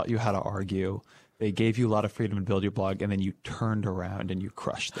 They taught you how to argue. They gave you a lot of freedom to build your blog, and then you turned around and you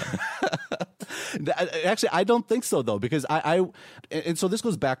crushed them. Actually, I don't think so, though, because and so this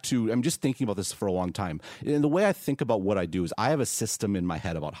goes back to, I'm just thinking about this for a long time. And the way I think about what I do is I have a system in my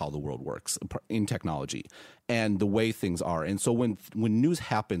head about how the world works in technology and the way things are. And so when news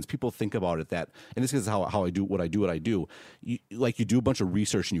happens, people think about it that, and this is how I do what I do. You do a bunch of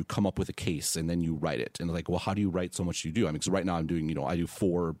research and you come up with a case and then you write it. And like, well, how do you write so much you do? I mean, because right now I'm doing, I do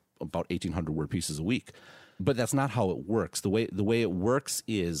 4 about 1,800 word pieces a week. But that's not how it works. The way it works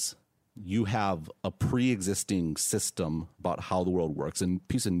is you have a pre-existing system about how the world works, and a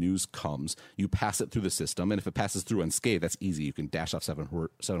piece of news comes, you pass it through the system, and if it passes through unscathed, that's easy. You can dash off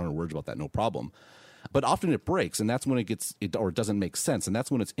 700 words about that, no problem. But often it breaks, and that's when it doesn't make sense, and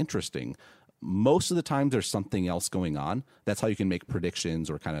that's when it's interesting. Most of the time there's something else going on. That's how you can make predictions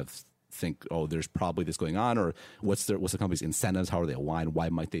or kind of think, oh, there's probably this going on, or what's the company's incentives? How are they aligned? Why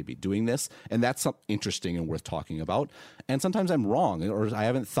might they be doing this? And that's something interesting and worth talking about. And sometimes I'm wrong, or I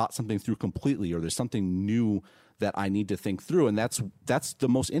haven't thought something through completely, or there's something new that I need to think through. And that's the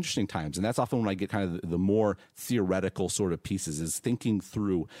most interesting times. And that's often when I get kind of the more theoretical sort of pieces, is thinking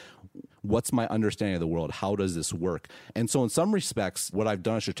through what's my understanding of the world? How does this work? And so in some respects, what I've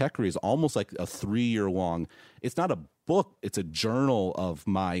done at Stratechery is almost like a 3-year long, it's not a book, it's a journal of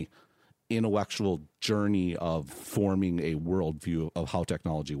my intellectual journey of forming a worldview of how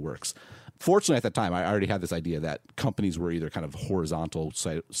technology works. Fortunately, at that time, I already had this idea that companies were either kind of horizontal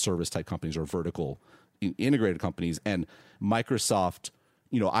service type companies or vertical integrated companies. And Microsoft,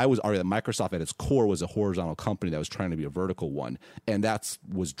 I was already that Microsoft at its core was a horizontal company that was trying to be a vertical one. And that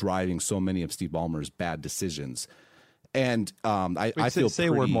was driving so many of Steve Ballmer's bad decisions. And I feel say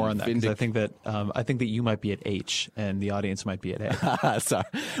a word more on that, because I think that you might be at H and the audience might be at A. Sorry.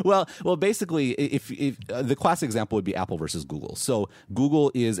 Well, basically, if the classic example would be Apple versus Google. So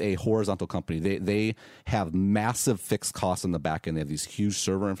Google is a horizontal company. They have massive fixed costs on the back end. They have these huge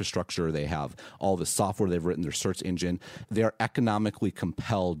server infrastructure. They have all the software they've written, their search engine. They are economically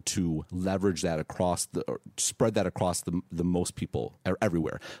compelled to leverage that spread that across the most people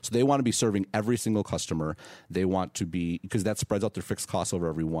everywhere. So they want to be serving every single customer. They want to be, because that spreads out their fixed costs over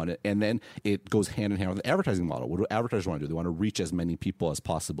everyone. And then it goes hand in hand with the advertising model. What do advertisers want to do? They want to reach as many people as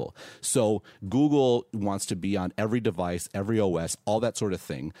possible. So Google wants to be on every device, every OS, all that sort of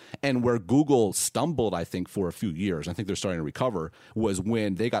thing. And where Google stumbled, I think, for a few years, I think they're starting to recover, was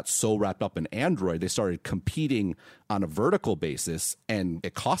when they got so wrapped up in Android, they started competing on a vertical basis, and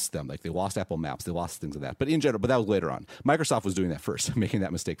it cost them. Like, they lost Apple Maps, they lost things like that. But in general, that was later on. Microsoft was doing that first, making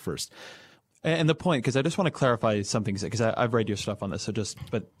that mistake first. And the point, because I just want to clarify something, because I've read your stuff on this. So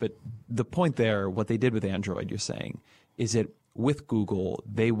but the point there, what they did with Android, you're saying, is that with Google,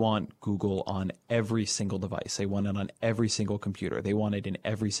 they want Google on every single device. They want it on every single computer. They want it in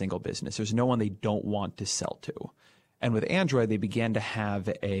every single business. There's no one they don't want to sell to. And with Android, they began to have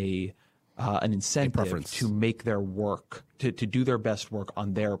an incentive to make their work, to do their best work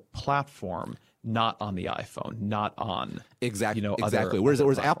on their platform, not on the iPhone, not on exactly. Other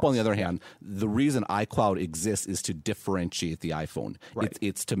whereas Apple, on the other hand, the reason iCloud exists is to differentiate the iPhone. Right.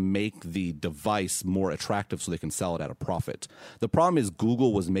 It's to make the device more attractive so they can sell it at a profit. The problem is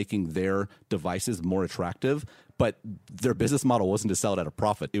Google was making their devices more attractive, but their business model wasn't to sell it at a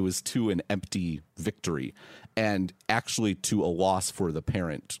profit. It was to an empty victory, and actually to a loss for the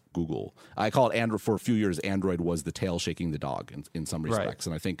parent, Google. I call it Android. For a few years, Android was the tail shaking the dog in some respects.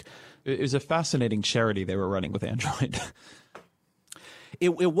 Right. And I think it was a fascinating charity they were running with Android.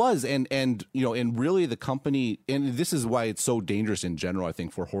 It was, and really the company, and this is why it's so dangerous in general, I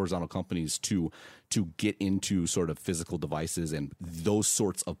think, for horizontal companies to get into sort of physical devices and those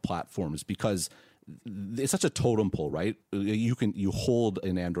sorts of platforms, because it's such a totem pole, right? You hold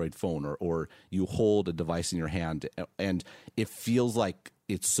an Android phone or you hold a device in your hand, and it feels like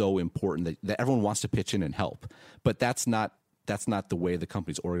it's so important that everyone wants to pitch in and help. But that's not the way the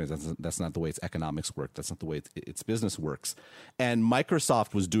company's organized. That's not the way its economics work. That's not the way its business works. And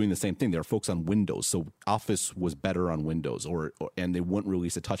Microsoft was doing the same thing. They were focused on Windows. So Office was better on Windows, and they wouldn't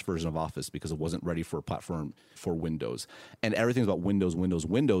release a touch version of Office because it wasn't ready for a platform for Windows. And everything's about Windows, Windows,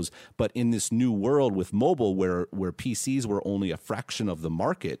 Windows. But in this new world with mobile, where PCs were only a fraction of the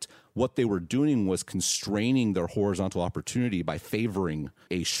market, what they were doing was constraining their horizontal opportunity by favoring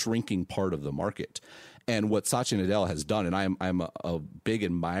a shrinking part of the market. And what Satya Nadella has done, and I'm a big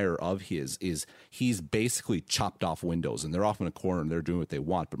admirer of his, is he's basically chopped off Windows, and they're off in a corner and they're doing what they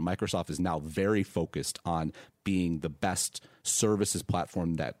want. But Microsoft is now very focused on being the best services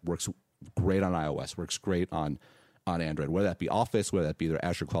platform that works great on iOS, works great on on Android, whether that be Office, whether that be their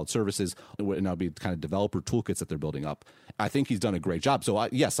Azure Cloud Services, and that'll be kind of developer toolkits that they're building up. I think he's done a great job. So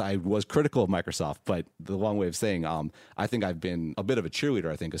yes, I was critical of Microsoft, but the long way of saying, I think I've been a bit of a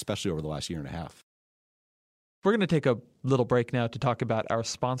cheerleader, I think, especially over the last year and a half. We're going to take a little break now to talk about our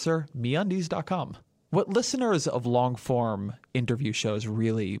sponsor, MeUndies.com. What listeners of long-form interview shows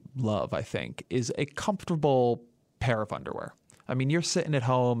really love, I think, is a comfortable pair of underwear. I mean, you're sitting at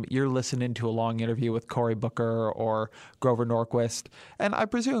home, you're listening to a long interview with Cory Booker or Grover Norquist, and I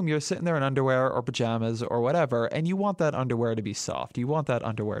presume you're sitting there in underwear or pajamas or whatever, and you want that underwear to be soft. You want that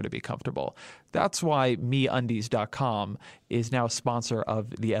underwear to be comfortable. That's why MeUndies.com is now a sponsor of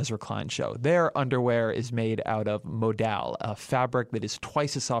the Ezra Klein Show. Their underwear is made out of modal, a fabric that is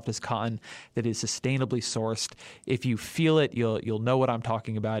twice as soft as cotton, that is sustainably sourced. If you feel it, you'll know what I'm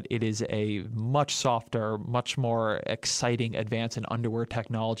talking about. It is a much softer, much more exciting advance in underwear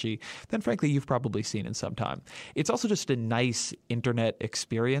technology than, frankly, you've probably seen in some time. It's also just a nice internet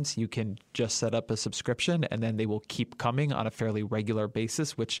experience. You can just set up a subscription, and then they will keep coming on a fairly regular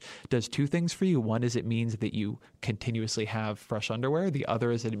basis, which does two things for you. One is it means that you continuously have fresh underwear. The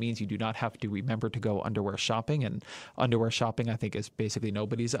other is that it means you do not have to remember to go underwear shopping. And underwear shopping, I think, is basically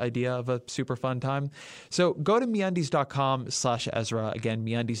nobody's idea of a super fun time. So go to MeUndies.com/Ezra. Again,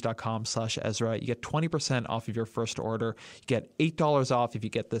 MeUndies.com/Ezra. You get 20% off of your first order. You get $8 off if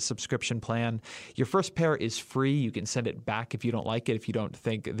you get the subscription plan. Your first pair is free. You can send it back if you don't like it, if you don't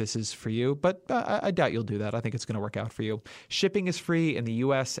think this is for you. But I doubt you'll do that. I think it's going to work out for you. Shipping is free in the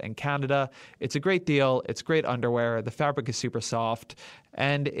U.S. and Canada. It's a great deal. It's great underwear. The fabric is super soft,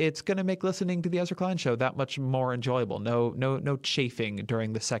 and it's going to make listening to the Ezra Klein Show that much more enjoyable. No chafing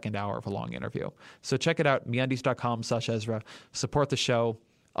during the second hour of a long interview. So check it out, MeUndies.com/Ezra. Support the show.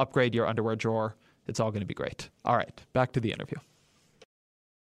 Upgrade your underwear drawer. It's all going to be great. All right, back to the interview.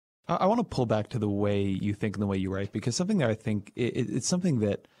 I want to pull back to the way you think and the way you write, because something that I think it's something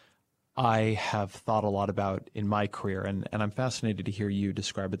that I have thought a lot about in my career, and I'm fascinated to hear you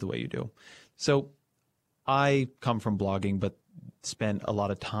describe it the way you do. So I come from blogging, but spent a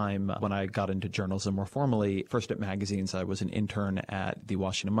lot of time when I got into journalism more formally, first at magazines. I was an intern at the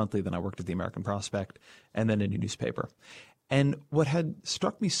Washington Monthly, then I worked at the American Prospect, and then in a newspaper. And what had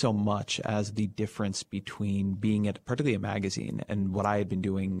struck me so much as the difference between being at particularly a magazine and what I had been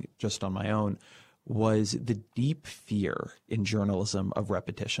doing just on my own was the deep fear in journalism of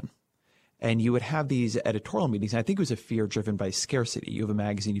repetition. And you would have these editorial meetings, and I think it was a fear driven by scarcity. You have a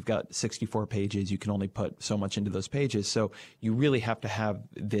magazine, you've got 64 pages, you can only put so much into those pages. So you really have to have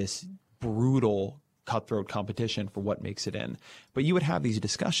this brutal cutthroat competition for what makes it in. But you would have these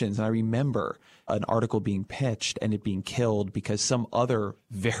discussions, and I remember an article being pitched and it being killed because some other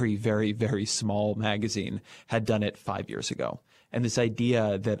very, very, very small magazine had done it 5 years ago. And this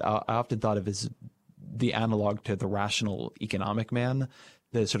idea that I often thought of as the analog to the rational economic man,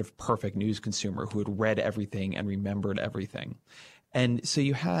 the sort of perfect news consumer who had read everything and remembered everything. And so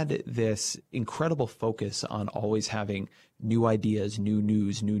you had this incredible focus on always having new ideas, new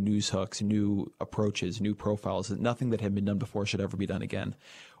news, new news hooks, new approaches, new profiles, that nothing that had been done before should ever be done again.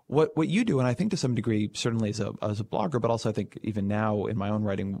 What you do, and I think to some degree, certainly as a blogger, but also I think even now in my own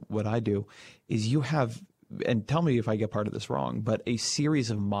writing, what I do is you have, and tell me if I get part of this wrong, but a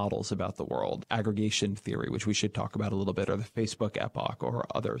series of models about the world, aggregation theory, which we should talk about a little bit, or the Facebook epoch or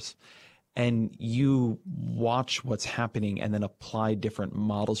others. And you watch what's happening and then apply different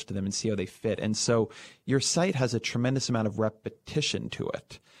models to them and see how they fit. And so your site has a tremendous amount of repetition to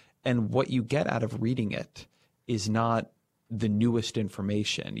it. And what you get out of reading it is not the newest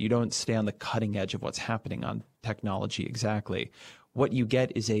information. You don't stay on the cutting edge of what's happening on technology exactly. What you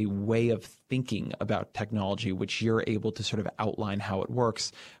get is a way of thinking about technology, which you're able to sort of outline how it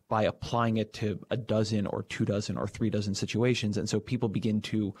works by applying it to a dozen or 2 dozen or 3 dozen situations. And so people begin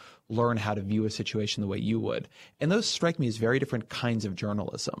to learn how to view a situation the way you would. And those strike me as very different kinds of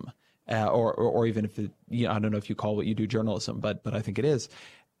journalism, or even if it, I don't know if you call what you do journalism, but I think it is.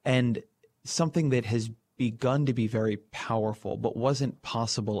 And something that has begun to be very powerful, but wasn't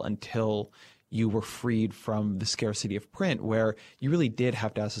possible until you were freed from the scarcity of print, where you really did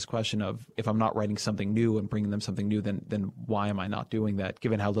have to ask this question of, if I'm not writing something new and bringing them something new, then why am I not doing that,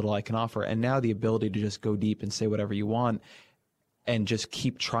 given how little I can offer? And now the ability to just go deep and say whatever you want and just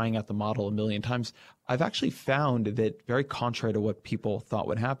keep trying out the model a million times. I've actually found that, very contrary to what people thought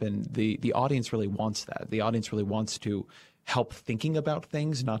would happen, the audience really wants that. The audience really wants to help thinking about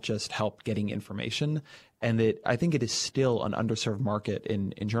things, not just help getting information. And that I think it is still an underserved market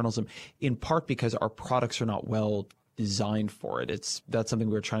in journalism, in part because our products are not well designed for it. That's something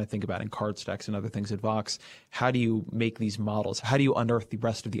we were trying to think about in Card Stacks and other things at Vox. How do you make these models? How do you unearth the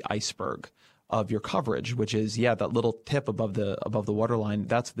rest of the iceberg of your coverage, which is, that little tip above the waterline,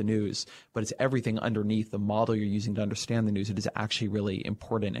 that's the news, but it's everything underneath, the model you're using to understand the news. It is actually really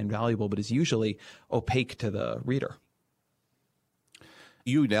important and valuable, but is usually opaque to the reader.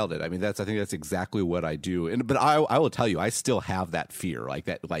 You nailed it. I mean, I think that's exactly what I do. But I will tell you, I still have that fear,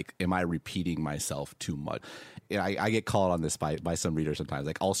 am I repeating myself too much? I get called on this by some readers sometimes.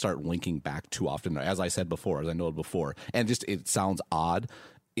 Like, I'll start linking back too often, as I said before, as I noted before, and it sounds odd.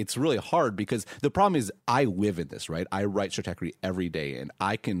 It's really hard because the problem is I live in this, right? I write strategy every day, and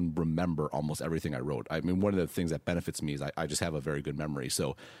I can remember almost everything I wrote. I mean, one of the things that benefits me is I just have a very good memory.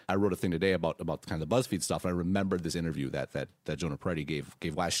 So I wrote a thing today about kind of the BuzzFeed stuff, and I remembered this interview that Jonah Peretti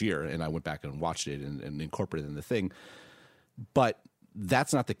gave last year, and I went back and watched it and incorporated it in the thing. But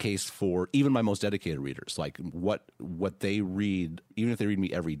that's not the case for even my most dedicated readers. Like what they read, even if they read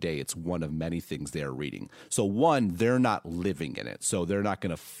me every day, it's one of many things they're reading. So one, they're not living in it. So they're not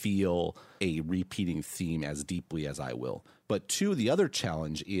going to feel a repeating theme as deeply as I will. But two, the other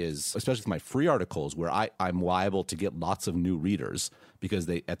challenge is, especially with my free articles, where I'm liable to get lots of new readers because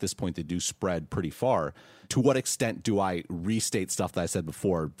at this point they do spread pretty far. To what extent do I restate stuff that I said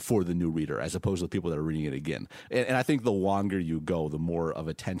before for the new reader as opposed to the people that are reading it again? And I think the longer you go, the more of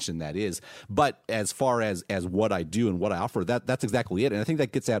a tension that is. But as far as what I do and what I offer, that's exactly it. And I think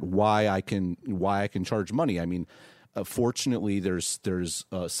that gets at why I can charge money. I mean, fortunately, there's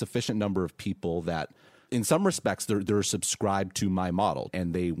a sufficient number of people that, in some respects, they're subscribed to my model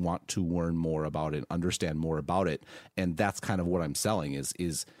and they want to learn more about it, understand more about it. And that's kind of what I'm selling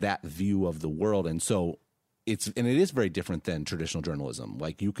is that view of the world. And so it is very different than traditional journalism.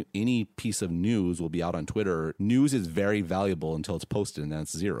 Like any piece of news will be out on Twitter. News is very valuable until it's posted, and then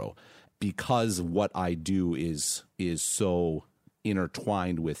it's zero. Because what I do is so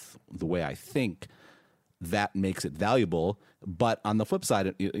intertwined with the way I think, that makes it valuable. But on the flip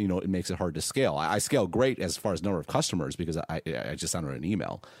side, it makes it hard to scale. I scale great as far as number of customers because I just sent out an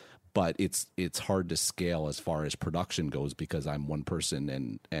email. But it's hard to scale as far as production goes because I'm one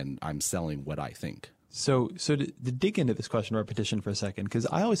person and I'm selling what I think. So to dig into this question of repetition for a second, because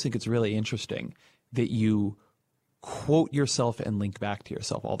I always think it's really interesting that you quote yourself and link back to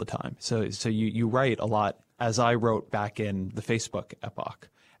yourself all the time. So you write a lot, as I wrote back in the Facebook epoch,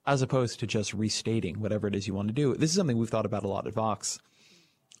 as opposed to just restating whatever it is you want to do. This is something we've thought about a lot at Vox.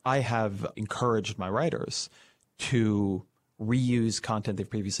 I have encouraged my writers to reuse content they've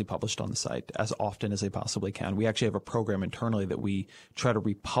previously published on the site as often as they possibly can. We actually have a program internally that we try to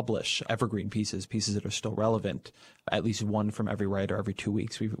republish evergreen pieces that are still relevant, at least one from every writer every 2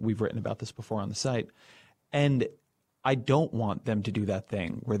 weeks. We've written about this before on the site. And I don't want them to do that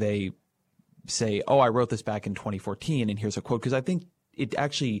thing where they say, oh, I wrote this back in 2014 and here's a quote, because I think it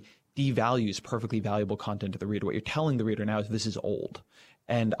actually devalues perfectly valuable content to the reader. What you're telling the reader now is this is old.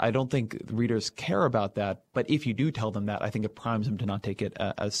 And I don't think readers care about that. But if you do tell them that, I think it primes them to not take it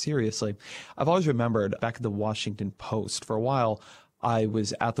as seriously. I've always remembered back at the Washington Post, for a while, I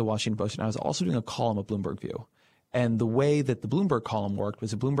was at the Washington Post and I was also doing a column at Bloomberg View. And the way that the Bloomberg column worked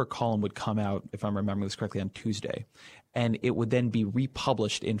was the Bloomberg column would come out, if I'm remembering this correctly, on Tuesday. And it would then be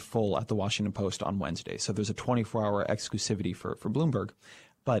republished in full at the Washington Post on Wednesday. So there's a 24-hour exclusivity for Bloomberg.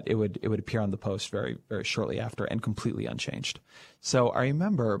 But it would appear on the Post very, very shortly after and completely unchanged. So I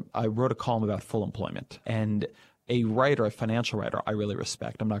remember I wrote a column about full employment, and a writer, a financial writer I really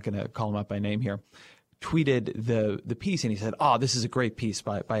respect, I'm not going to call him out by name here, tweeted the piece, and he said, oh, this is a great piece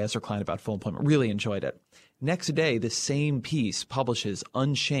by Ezra Klein about full employment. Really enjoyed it. Next day, the same piece publishes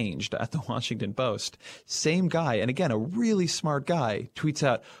unchanged at the Washington Post. Same guy, and again, a really smart guy, tweets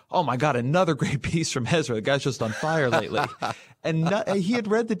out, oh my God, another great piece from Ezra. The guy's just on fire lately. And he had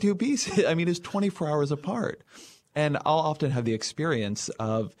read the two pieces. I mean, it's 24 hours apart. And I'll often have the experience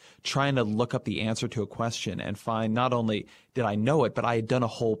of trying to look up the answer to a question and find not only did I know it, but I had done a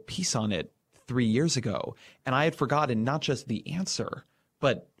whole piece on it 3 years ago. And I had forgotten not just the answer,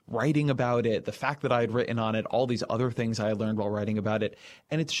 but writing about it, the fact that I had written on it, all these other things I had learned while writing about it.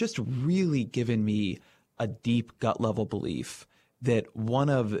 And it's just really given me a deep gut level belief that one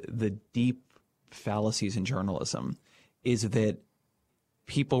of the deep fallacies in journalism is that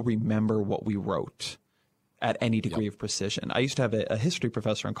people remember what we wrote at any degree of precision. I used to have a history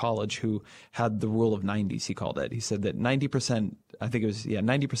professor in college who had the rule of 90s, he called it. He said that 90%, I think it was,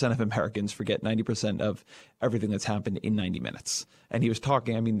 90% of Americans forget 90% of everything that's happened in 90 minutes. And he was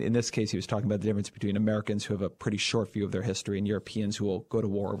talking, I mean, in this case, he was talking about the difference between Americans who have a pretty short view of their history and Europeans who will go to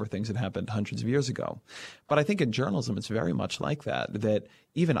war over things that happened hundreds of years ago. But I think in journalism, it's very much like that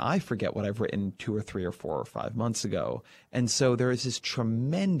even I forget what I've written 2 or 3 or 4 or 5 months ago. And so there is this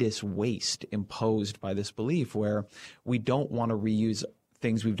tremendous waste imposed by this belief where we don't want to reuse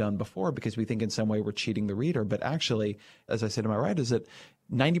things we've done before because we think in some way we're cheating the reader. But actually, as I said in my write, is that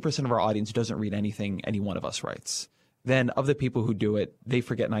 90% of our audience doesn't read anything any one of us writes. Then of the people who do it, they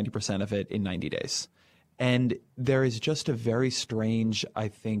forget 90% of it in 90 days. And there is just a very strange, I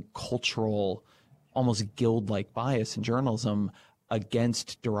think, cultural, almost guild-like bias in journalism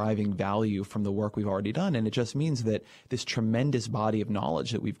against deriving value from the work we've already done. And it just means that this tremendous body of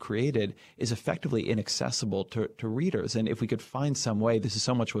knowledge that we've created is effectively inaccessible to readers. And if we could find some way, this is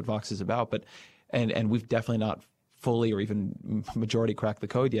so much what Vox is about, but and we've definitely not fully or even majority cracked the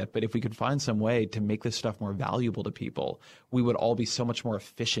code yet, but if we could find some way to make this stuff more valuable to people, we would all be so much more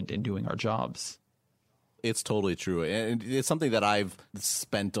efficient in doing our jobs. It's totally true, and it's something that I've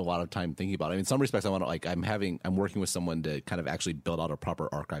spent a lot of time thinking about. I mean, in some respects, I want to I'm working with someone to kind of actually build out a proper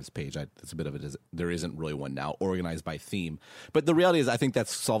archives page. It's a bit of there isn't really one now, organized by theme. But the reality is, I think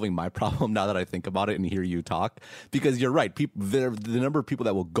that's solving my problem now that I think about it and hear you talk. Because you're right, the number of people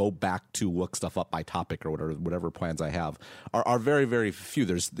that will go back to look stuff up by topic or whatever plans I have are very, very few.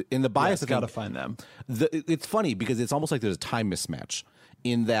 There's in the bias. Got to find them. It's funny because it's almost like there's a time mismatch,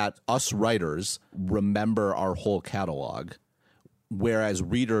 in that us writers remember our whole catalog, whereas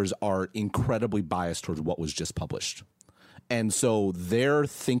readers are incredibly biased towards what was just published. And so they're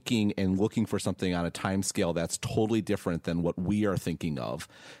thinking and looking for something on a time scale that's totally different than what we are thinking of.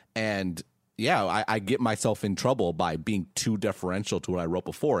 And yeah, I get myself in trouble by being too deferential to what I wrote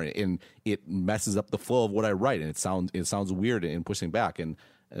before, and it messes up the flow of what I write, and it sounds weird in pushing back. And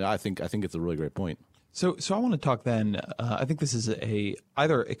I think it's a really great point. So I want to talk then, I think this is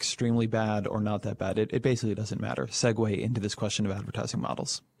either extremely bad or not that bad. It basically doesn't matter. Segue into this question of advertising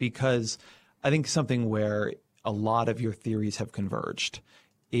models, because I think something where a lot of your theories have converged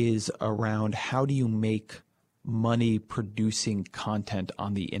is around how do you make money producing content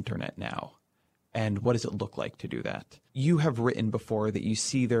on the internet now? And what does it look like to do that? You have written before that you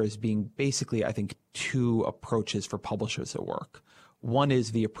see there as being basically, I think, two approaches for publishers at work. One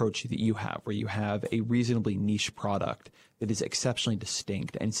is the approach that you have, where you have a reasonably niche product that is exceptionally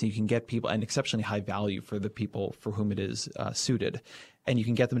distinct. And so you can get people, and exceptionally high value for the people for whom it is suited. And you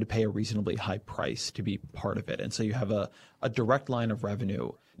can get them to pay a reasonably high price to be part of it. And so you have a direct line of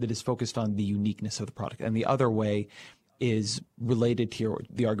revenue that is focused on the uniqueness of the product. And the other way is related to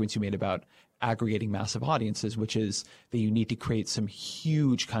the arguments you made about aggregating massive audiences, which is that you need to create some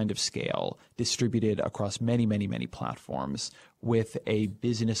huge kind of scale distributed across many, many, many platforms with a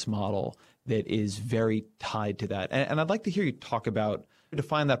business model that is very tied to that. And I'd like to hear you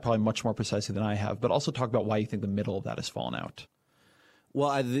define that probably much more precisely than I have, but also talk about why you think the middle of that has fallen out.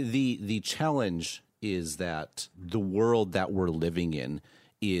 Well, the challenge is that the world that we're living in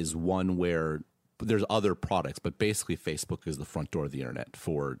is one where there's other products, but basically Facebook is the front door of the internet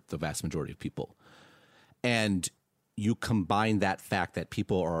for the vast majority of people. And you combine that fact that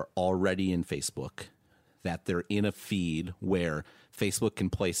people are already in Facebook, that they're in a feed where Facebook can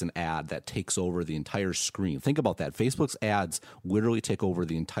place an ad that takes over the entire screen. Think about that. Facebook's ads literally take over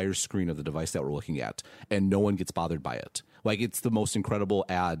the entire screen of the device that we're looking at, and no one gets bothered by it. Like, it's the most incredible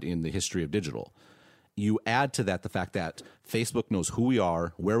ad in the history of digital. You add to that the fact that Facebook knows who we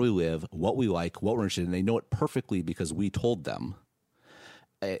are, where we live, what we like, what we're interested in, and they know it perfectly because we told them.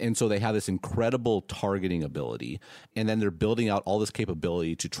 And so they have this incredible targeting ability, and then they're building out all this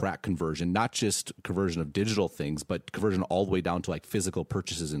capability to track conversion, not just conversion of digital things, but conversion all the way down to like physical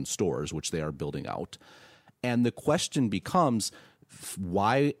purchases in stores, which they are building out. And the question becomes,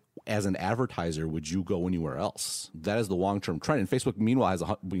 why, as an advertiser, would you go anywhere else? That is the long-term trend. And Facebook, meanwhile, has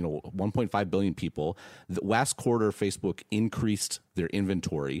 1.5 billion people. The last quarter, Facebook increased their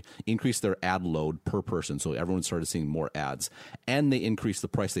inventory, increased their ad load per person, so everyone started seeing more ads, and they increased the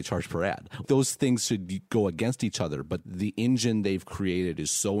price they charge per ad. Those things should go against each other, but the engine they've created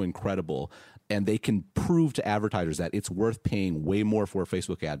is so incredible, and they can prove to advertisers that it's worth paying way more for a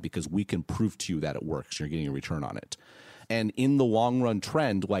Facebook ad because we can prove to you that it works. You're getting a return on it. And in the long run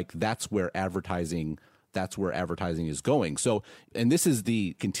trend, like that's where advertising is going. So, and this is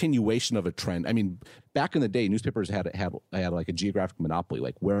the continuation of a trend. I mean, back in the day, newspapers had like a geographic monopoly.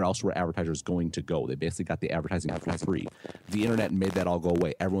 Like, where else were advertisers going to go? They basically got the advertising for free. The internet made that all go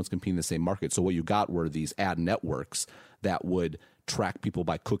away. Everyone's competing in the same market. So what you got were these ad networks that would track people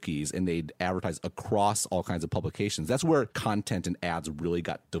by cookies, and they'd advertise across all kinds of publications. That's where content and ads really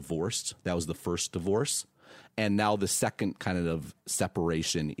got divorced. That was the first divorce. And now the second kind of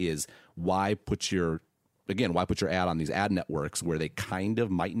separation is why put your ad on these ad networks where they kind of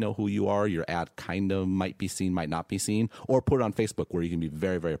might know who you are, your ad kind of might be seen, might not be seen, or put it on Facebook where you can be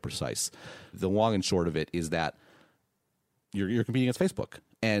very, very precise. The long and short of it is that you're competing against Facebook,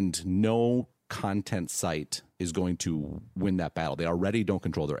 and no content site is going to win that battle. They already don't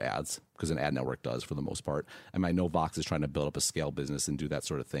control their ads because an ad network does for the most part. I know Vox is trying to build up a scale business and do that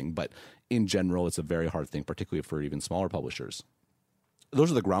sort of thing, but in general, it's a very hard thing, particularly for even smaller publishers.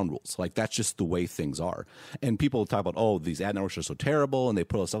 Those are the ground rules. Like, that's just the way things are. And people talk about, oh, these ad networks are so terrible, and they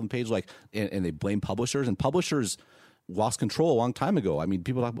put all stuff on the page, like, and they blame publishers. And publishers lost control a long time ago. I mean,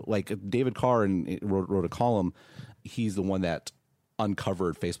 people talk about, like, David Carr wrote a column. He's the one that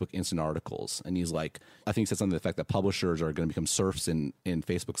uncovered Facebook Instant articles, and he's like, I think he said something to the effect that publishers are going to become serfs in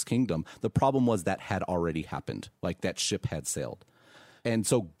Facebook's kingdom. The problem was that had already happened. Like, that ship had sailed. And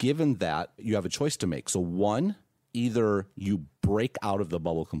so given that, you have a choice to make. So one, either you break out of the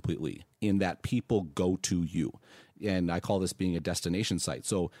bubble completely in that people go to you. And I call this being a destination site.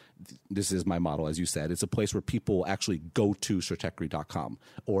 So this is my model, as you said. It's a place where people actually go to stratechery.com,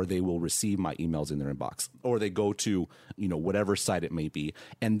 or they will receive my emails in their inbox, or they go to, whatever site it may be.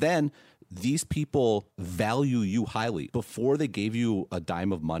 And then these people value you highly. Before they gave you a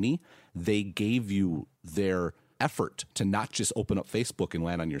dime of money, they gave you their effort to not just open up Facebook and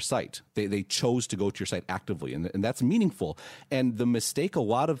land on your site. They chose to go to your site actively, and that's meaningful. And the mistake a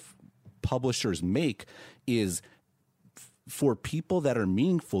lot of publishers make is, for people that are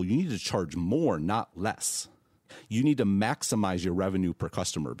meaningful, you need to charge more, not less. You need to maximize your revenue per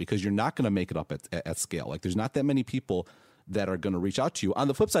customer, because you're not going to make it up at scale. Like, there's not that many people that are going to reach out to you. On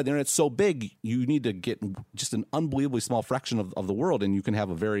the flip side, the internet's so big, you need to get just an unbelievably small fraction of the world, and you can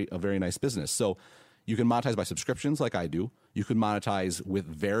have a very nice business. So you can monetize by subscriptions like I do. You can monetize with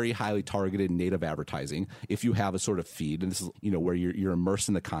very highly targeted native advertising if you have a sort of feed. And this is, where you're immersed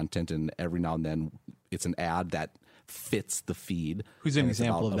in the content, and every now and then it's an ad that fits the feed. Who's an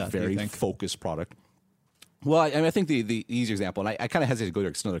example of that? A very focused product. Well, I think the easy example, and I kind of hesitate to go there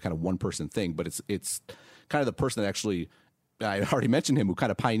because it's another kind of one-person thing, but it's kind of the person that actually, I already mentioned him, who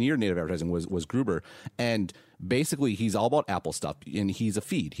kind of pioneered native advertising was Gruber. And basically, he's all about Apple stuff, and he's a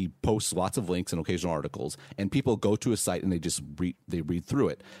feed. He posts lots of links and occasional articles, and people go to his site and they just read through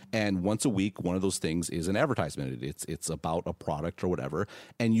it. And once a week, one of those things is an advertisement. It's about a product or whatever,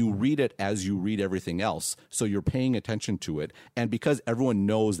 and you read it as you read everything else. So you're paying attention to it. And because everyone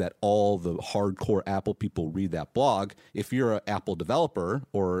knows that all the hardcore Apple people read that blog, if you're an Apple developer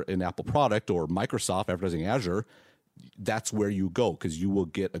or an Apple product or Microsoft advertising Azure, that's where you go, because you will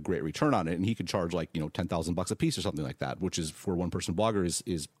get a great return on it. And he could charge like, $10,000 a piece or something like that, which is, for one person blogger,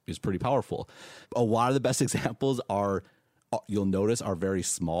 is pretty powerful. A lot of the best examples you'll notice, are very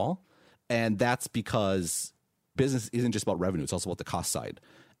small. And that's because business isn't just about revenue. It's also about the cost side.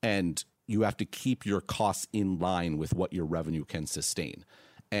 And you have to keep your costs in line with what your revenue can sustain.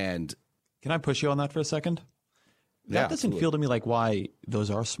 And can I push you on that for a second? That doesn't absolutely feel to me like why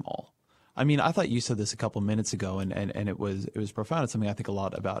those are small. I mean, I thought you said this a couple minutes ago, and it was profound. It's something I think a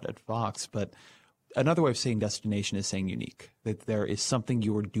lot about at Vox. But another way of saying destination is saying unique, that there is something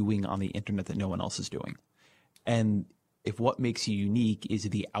you are doing on the internet that no one else is doing. And if what makes you unique is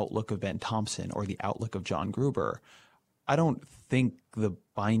the outlook of Ben Thompson or the outlook of John Gruber, I don't think the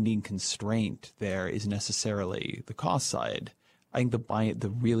binding constraint there is necessarily the cost side. I think the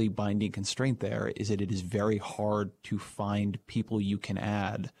really binding constraint there is that it is very hard to find people you can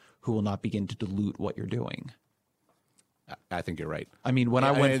add who will not begin to dilute what you're doing. I think you're right. I mean, when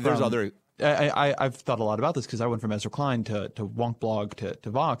I went there's from, other. I've thought a lot about this because I went from Ezra Klein to Wonkblog to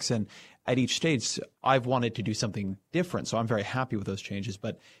Vox, and at each stage I've wanted to do something different. So I'm very happy with those changes.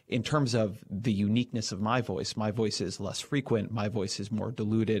 But in terms of the uniqueness of my voice is less frequent. My voice is more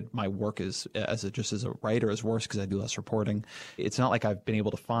diluted. My work is as a writer is worse because I do less reporting. It's not like I've been able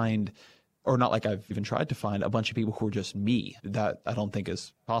to find, or not like I've even tried to find, a bunch of people who are just me. That I don't think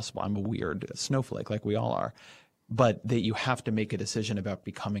is possible. I'm a weird snowflake like we all are. But that you have to make a decision about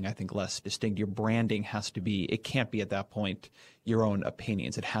becoming, I think, less distinct. Your branding has to be, it can't be at that point your own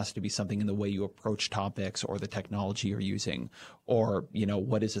opinions. It has to be something in the way you approach topics or the technology you're using, or,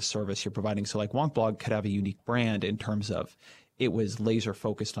 what is a service you're providing. So like Wonkblog could have a unique brand in terms of it was laser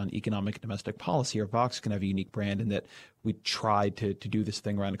focused on economic and domestic policy, or Vox can have a unique brand in that we tried to do this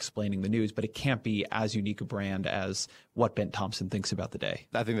thing around explaining the news, but it can't be as unique a brand as what Ben Thompson thinks about the day.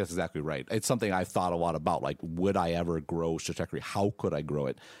 I think that's exactly right. It's something I've thought a lot about, like, would I ever grow Stratechery? How could I grow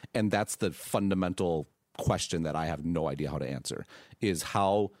it? And that's the fundamental question that I have no idea how to answer, is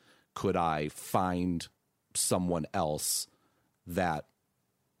how could I find someone else that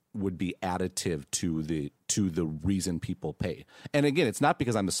would be additive to the reason people pay. And again, it's not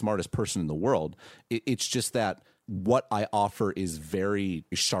because I'm the smartest person in the world. It's just that what I offer is very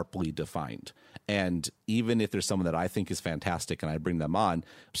sharply defined. And even if there's someone that I think is fantastic and I bring them on,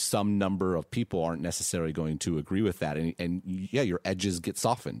 some number of people aren't necessarily going to agree with that. And yeah, your edges get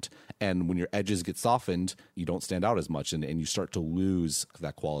softened. And when your edges get softened, you don't stand out as much and you start to lose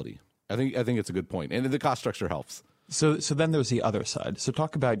that quality. I think it's a good point. And the cost structure helps. So then there's the other side. So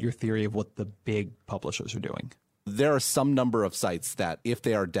talk about your theory of what the big publishers are doing. There are some number of sites that, if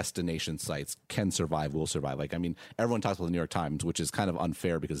they are destination sites, can survive, will survive. Like, I mean, everyone talks about the New York Times, which is kind of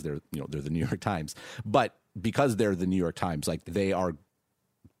unfair because they're the New York Times. But because they're the New York Times, like, they are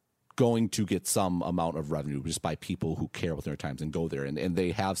going to get some amount of revenue just by people who care about the New York Times and go there. And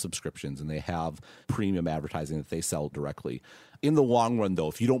they have subscriptions and they have premium advertising that they sell directly. In the long run, though,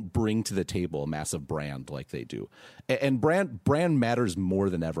 if you don't bring to the table a massive brand like they do, and brand matters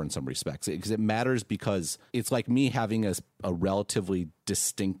more than ever in some respects, because it matters because it's like me having a relatively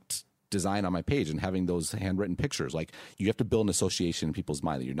distinct design on my page and having those handwritten pictures. Like, you have to build an association in people's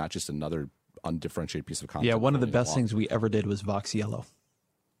mind that you're not just another undifferentiated piece of content. Yeah, one of the best things we ever did was Vox Yellow.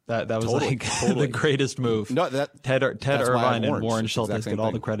 That was totally. The greatest move. No, Ted Irvine and Warren Schultes get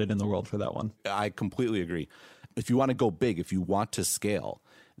all the credit in the world for that one. I completely agree. If you want to go big, if you want to scale,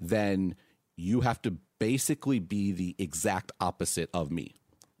 then you have to basically be the exact opposite of me.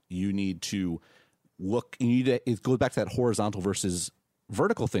 You need to it goes back to that horizontal versus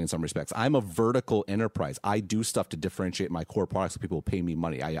vertical thing in some respects. I'm a vertical enterprise. I do stuff to differentiate my core products so people will pay me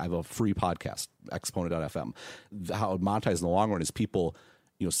money. I have a free podcast, Exponent.fm. How it monetizes in the long run is people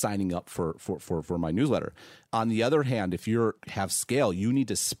signing up for my newsletter. On the other hand, if you have scale, you need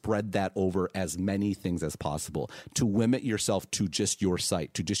to spread that over as many things as possible. To limit yourself to just your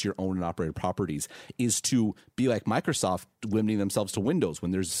site, to just your owned and operated properties, is to be like Microsoft limiting themselves to Windows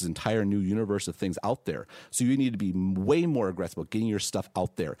when there's this entire new universe of things out there. So you need to be way more aggressive about getting your stuff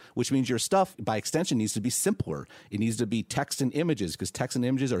out there, which means your stuff, by extension, needs to be simpler. It needs to be text and images, because text and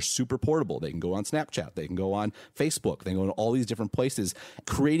images are super portable. They can go on Snapchat. They can go on Facebook. They can go in all these different places.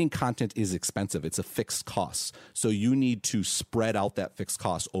 Creating content is expensive. It's a fixed cost. So you need to spread out that fixed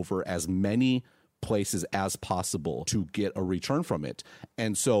cost over as many places as possible to get a return from it.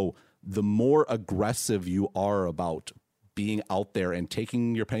 And so the more aggressive you are about being out there and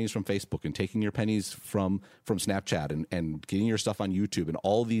taking your pennies from Facebook and taking your pennies from Snapchat and getting your stuff on YouTube and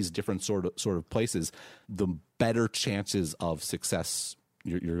all these different sort of places, the better chances of success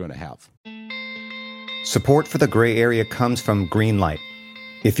you're going to have. Support for the gray area comes from Greenlight.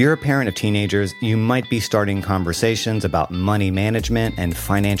 If you're a parent of teenagers, you might be starting conversations about money management and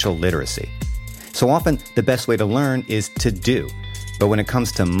financial literacy. So often, the best way to learn is to do. But when it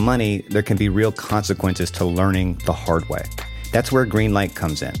comes to money, there can be real consequences to learning the hard way. That's where Greenlight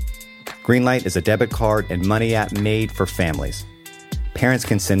comes in. Greenlight is a debit card and money app made for families. Parents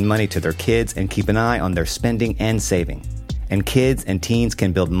can send money to their kids and keep an eye on their spending and saving. And kids and teens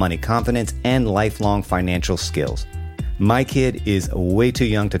can build money confidence and lifelong financial skills. My kid is way too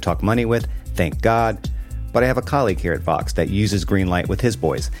young to talk money with, thank God, but I have a colleague here at Vox that uses Greenlight with his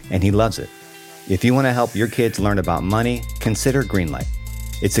boys, and he loves it. If you want to help your kids learn about money, consider Greenlight.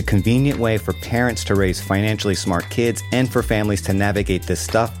 It's a convenient way for parents to raise financially smart kids and for families to navigate this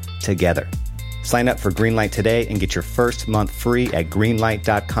stuff together. Sign up for Greenlight today and get your first month free at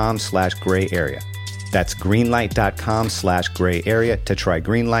greenlight.com/grayarea. That's greenlight.com/grayarea to try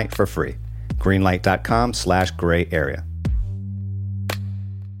Greenlight for free. greenlight.com/grayarea.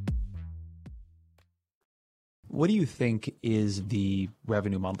 What do you think is the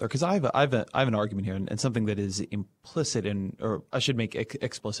revenue model there? Because I have an argument here, and something that is implicit in, or I should make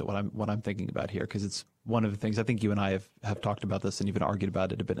explicit what I'm thinking about here, because it's one of the things I think you and I have talked about this and even argued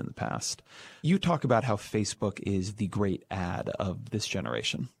about it a bit in the past. You talk about how Facebook is the great ad of this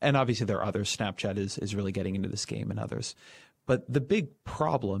generation, and obviously there are others. Snapchat is really getting into this game, and others. But the big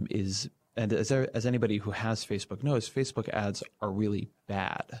problem is, and as anybody who has Facebook knows, Facebook ads are really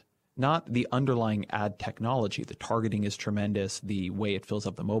bad. Not the underlying ad technology. The targeting is tremendous. The way it fills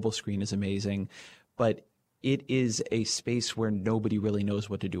up the mobile screen is amazing. But it is a space where nobody really knows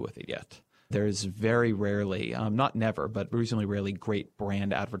what to do with it yet. There's very rarely, not never, but reasonably rarely, great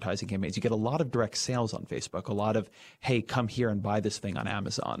brand advertising campaigns. You get a lot of direct sales on Facebook, a lot of, hey, come here and buy this thing on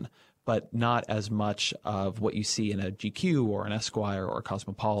Amazon, but not as much of what you see in a GQ or an Esquire or a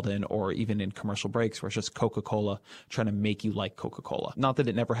Cosmopolitan or even in commercial breaks where it's just Coca-Cola trying to make you like Coca-Cola. Not that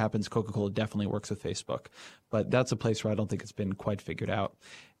it never happens. Coca-Cola definitely works with Facebook, but that's a place where I don't think it's been quite figured out.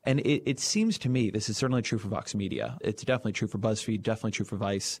 And it seems to me, this is certainly true for Vox Media. It's definitely true for BuzzFeed, definitely true for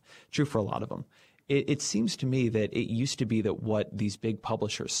Vice, true for a lot of them. it seems to me that it used to be that what these big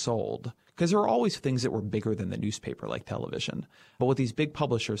publishers sold, because there were always things that were bigger than the newspaper, like television. But what these big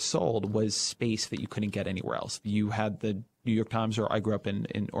publishers sold was space that you couldn't get anywhere else. You had the New York Times, or I grew up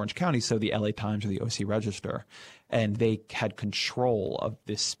in Orange County, so the LA Times or the OC Register, and they had control of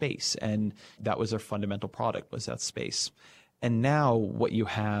this space. And that was their fundamental product, was that space. And now what you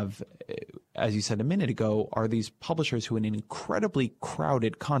have, as you said a minute ago, are these publishers who, in an incredibly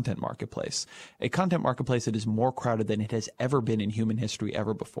crowded content marketplace, a content marketplace that is more crowded than it has ever been in human history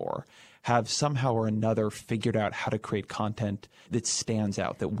ever before, have somehow or another figured out how to create content that stands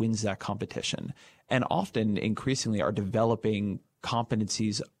out, that wins that competition. And often, increasingly, are developing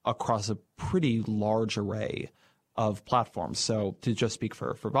competencies across a pretty large array of platforms. So to just speak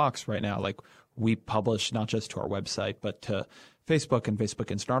for Vox right now, like, we publish not just to our website, but to Facebook and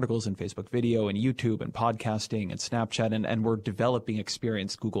Facebook Instant Articles and Facebook Video and YouTube and podcasting and Snapchat. And we're developing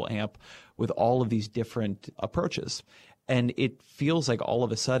experience, Google AMP, with all of these different approaches. And it feels like all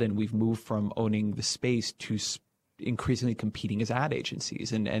of a sudden we've moved from owning the space to increasingly competing as ad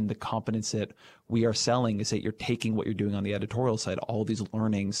agencies. And the competence that we are selling is that you're taking what you're doing on the editorial side, all these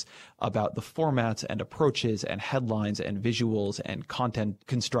learnings about the formats and approaches and headlines and visuals and content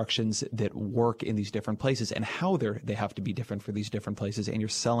constructions that work in these different places and how they have to be different for these different places. And you're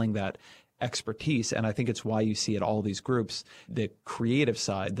selling that expertise. And I think it's why you see at all these groups, the creative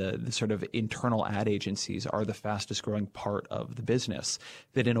side, the sort of internal ad agencies are the fastest growing part of the business.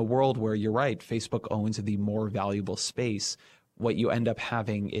 That in a world where, you're right, Facebook owns the more valuable space, what you end up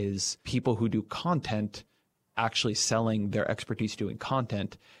having is people who do content actually selling their expertise doing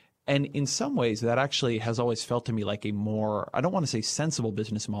content. And in some ways, that actually has always felt to me like a more, I don't want to say sensible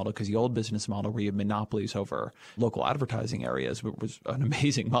business model, because the old business model where you have monopolies over local advertising areas was an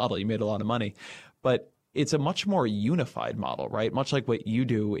amazing model. You made a lot of money. But it's a much more unified model, right? Much like what you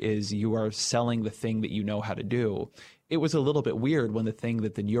do is you are selling the thing that you know how to do. It was a little bit weird when the thing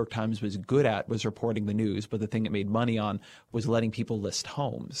that the New York Times was good at was reporting the news, but the thing it made money on was letting people list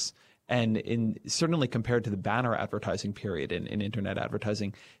homes. And certainly compared to the banner advertising period in internet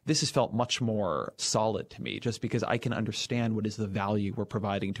advertising, this has felt much more solid to me, just because I can understand what is the value we're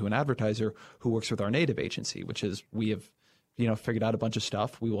providing to an advertiser who works with our native agency, which is we have figured out a bunch of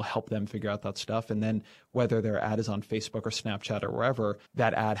stuff. We will help them figure out that stuff. And then whether their ad is on Facebook or Snapchat or wherever,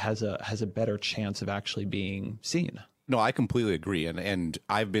 that ad has a better chance of actually being seen. No, I completely agree. And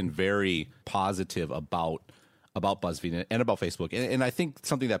I've been very positive about BuzzFeed and about Facebook. And I think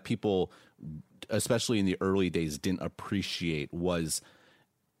something that people, especially in the early days, didn't appreciate was,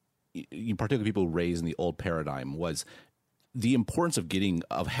 particularly people raised in the old paradigm, was the importance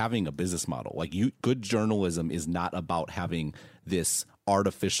of having a business model. Like, good journalism is not about having this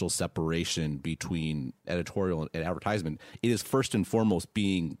artificial separation between editorial and advertisement. It is first and foremost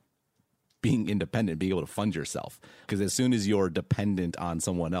being independent, being able to fund yourself. Because as soon as you're dependent on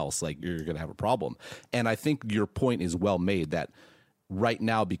someone else, like, you're going to have a problem. And I think your point is well made that right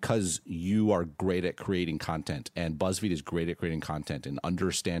now, because you are great at creating content and BuzzFeed is great at creating content and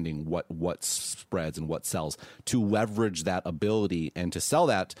understanding what spreads and what sells, to leverage that ability and to sell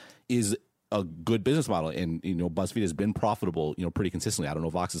that is a good business model. And, BuzzFeed has been profitable, pretty consistently. I don't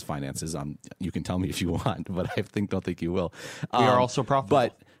know Vox's finances. You can tell me if you want, but I don't think you will. We are also profitable.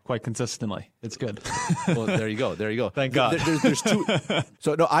 But quite consistently. It's good. Well, there you go. Thank God. There's two.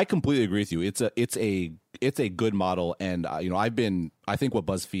 So no, I completely agree with you. It's a good model, and I think what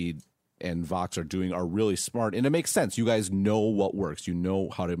BuzzFeed and Vox are doing are really smart, and it makes sense. You guys know what works. You know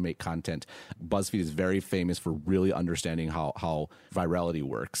how to make content. BuzzFeed is very famous for really understanding how virality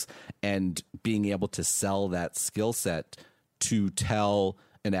works and being able to sell that skill set to tell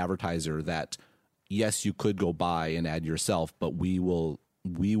an advertiser that, yes, you could go buy an ad yourself, but we will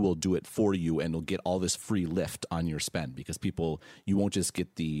do it for you, and you'll get all this free lift on your spend, because you won't just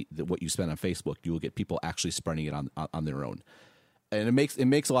get the what you spend on Facebook. You will get people actually spreading it on their own. And it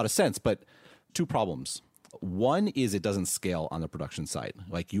makes a lot of sense, but two problems. One is it doesn't scale on the production side.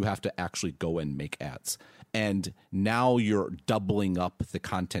 Like, you have to actually go and make ads. And now you're doubling up the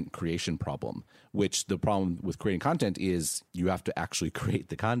content creation problem, which the problem with creating content is you have to actually create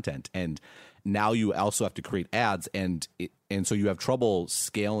the content. And now you also have to create ads, and so you have trouble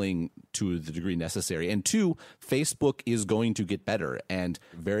scaling to the degree necessary. And two, Facebook is going to get better, and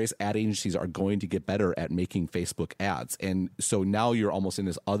various ad agencies are going to get better at making Facebook ads. And so now you're almost in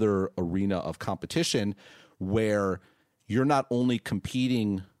this other arena of competition where you're not only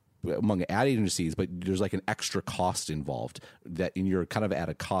competing among ad agencies, but there's like an extra cost involved, and you're kind of at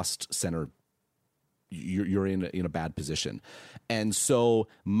a cost center you're in a bad position. And so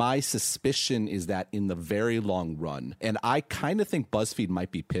my suspicion is that in the very long run, and I kind of think BuzzFeed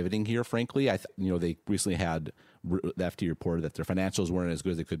might be pivoting here, frankly. They recently had the FT reported that their financials weren't as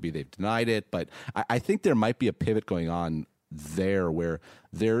good as they could be. They've denied it. But I think there might be a pivot going on there where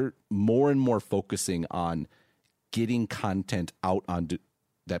they're more and more focusing on getting content out onto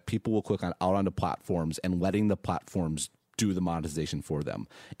that people will click on out onto platforms and letting the platforms do the monetization for them.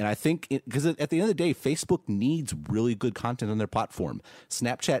 And I think because at the end of the day, Facebook needs really good content on their platform.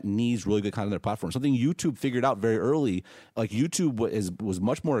 Snapchat needs really good content on their platform. Something YouTube figured out very early, like YouTube was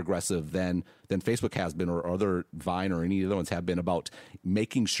much more aggressive than Facebook has been, or other Vine or any other ones have been, about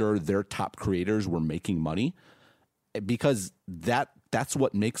making sure their top creators were making money, because that's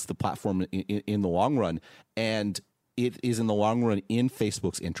what makes the platform in the long run. And it is in the long run in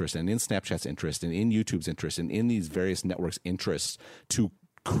Facebook's interest and in Snapchat's interest and in YouTube's interest and in these various networks' interests to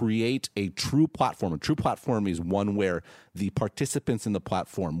create a true platform. A true platform is one where the participants in the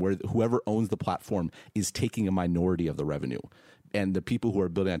platform, where whoever owns the platform, is taking a minority of the revenue, and the people who are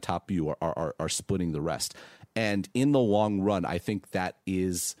building on top of you are splitting the rest. And in the long run, I think that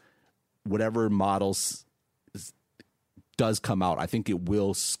is whatever models does come out, I think it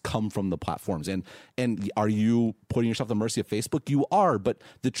will come from the platforms. And are you putting yourself at the mercy of Facebook? You are, but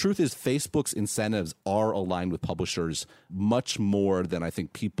the truth is Facebook's incentives are aligned with publishers much more than I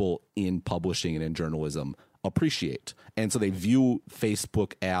think people in publishing and in journalism appreciate. And so they view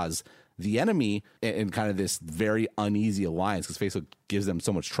Facebook as the enemy in kind of this very uneasy alliance because Facebook gives them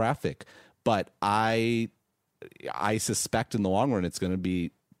so much traffic. But I suspect in the long run it's going to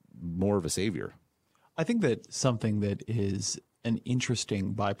be more of a savior. I think that something that is an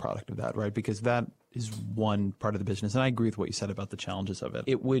interesting byproduct of that, right? Because that is one part of the business. And I agree with what you said about the challenges of it.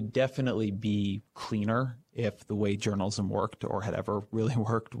 It would definitely be cleaner if the way journalism worked, or had ever really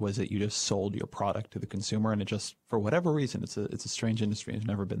worked, was that you just sold your product to the consumer, and it just, for whatever reason, it's a strange industry. It's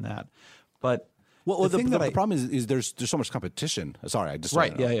never been that. But the problem is there's so much competition. Sorry, I just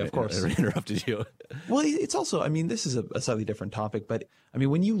of course interrupted you. Well, it's also, I mean, this is a slightly different topic, but I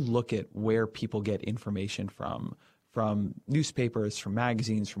mean, when you look at where people get information from newspapers, from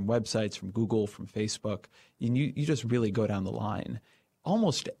magazines, from websites, from Google, from Facebook, and you just really go down the line.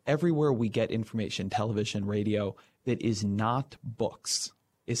 Almost everywhere we get information, television, radio, that is not books,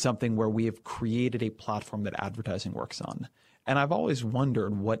 is something where we have created a platform that advertising works on. And I've always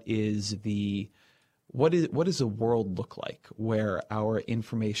wondered what does the world look like where our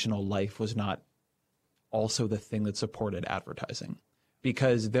informational life was not also the thing that supported advertising?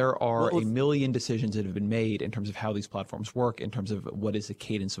 Because there are a million decisions that have been made in terms of how these platforms work, in terms of what is the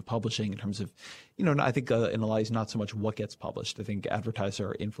cadence of publishing, in terms of, I think in a lot of ways not so much what gets published. I think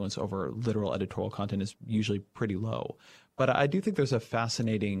advertiser influence over literal editorial content is usually pretty low. But I do think there's a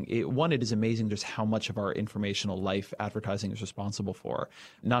fascinating, it is amazing just how much of our informational life advertising is responsible for.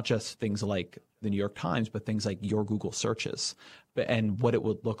 Not just things like the New York Times, but things like your Google searches, and what it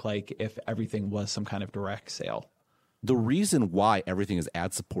would look like if everything was some kind of direct sale. The reason why everything is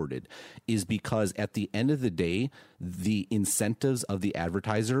ad supported is because at the end of the day, the incentives of the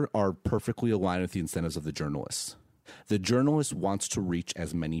advertiser are perfectly aligned with the incentives of the journalist. The journalist wants to reach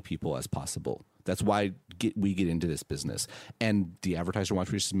as many people as possible. That's why we get into this business. And the advertiser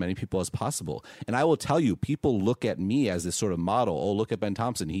wants to reach as many people as possible. And I will tell you, people look at me as this sort of model. Oh, look at Ben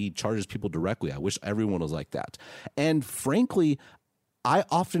Thompson. He charges people directly. I wish everyone was like that. And frankly, I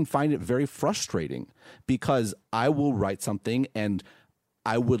often find it very frustrating because I will write something and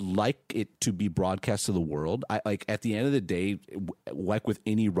I would like it to be broadcast to the world. At the end of the day, like with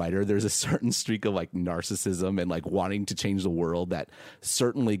any writer, there's a certain streak of like narcissism and like wanting to change the world that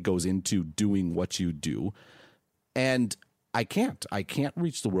certainly goes into doing what you do. And I can't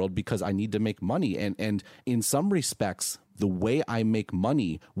reach the world because I need to make money. And in some respects, the way I make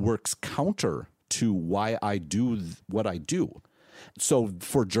money works counter to why I do what I do. So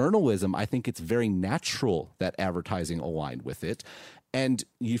for journalism, I think it's very natural that advertising aligned with it. And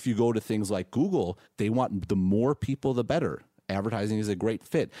if you go to things like Google, they want the more people, the better. Advertising is a great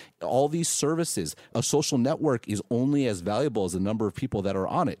fit. All these services, a social network is only as valuable as the number of people that are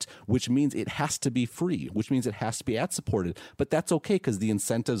on it, which means it has to be free, which means it has to be ad supported. But that's okay because the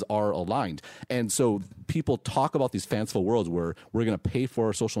incentives are aligned. And so people talk about these fanciful worlds where we're going to pay for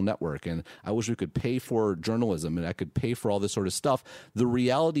a social network, and I wish we could pay for journalism and I could pay for all this sort of stuff. The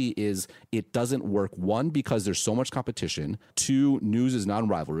reality is it doesn't work. One, because there's so much competition. Two, news is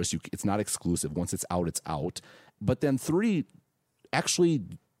non-rivalrous. It's not exclusive. Once it's out, it's out. But then three, actually,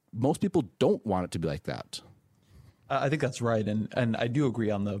 most people don't want it to be like that. I think that's right. And I do agree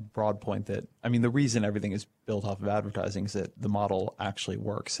on the broad point that, I mean, the reason everything is built off of advertising is that the model actually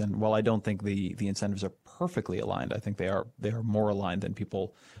works. And while I don't think the incentives are perfectly aligned, I think they are more aligned than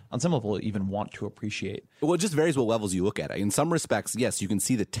people on some level even want to appreciate. Well, it just varies what levels you look at it. In some respects, yes, you can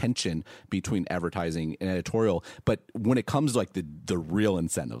see the tension between advertising and editorial. But when it comes to like the real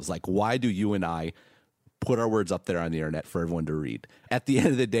incentives, like why do you and I put our words up there on the internet for everyone to read? At the end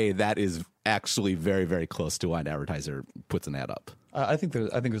of the day, that is actually very, very close to why an advertiser puts an ad up. I think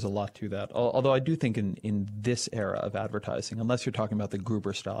there's a lot to that. Although I do think in this era of advertising, unless you're talking about the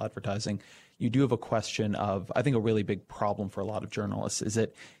Gruber style advertising, you do have a question of, I think a really big problem for a lot of journalists is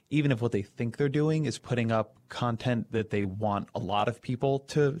that even if what they think they're doing is putting up content that they want a lot of people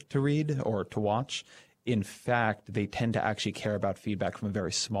to read or to watch, in fact, they tend to actually care about feedback from a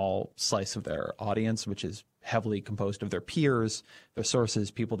very small slice of their audience, which is heavily composed of their peers, their sources,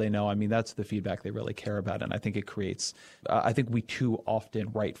 people they know. I mean, that's the feedback they really care about. And I think it creates, I think we too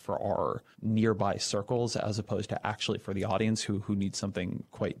often write for our nearby circles as opposed to actually for the audience who needs something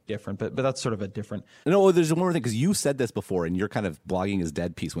quite different. But that's sort of a different. No, there's one more thing, because you said this before in your kind of blogging is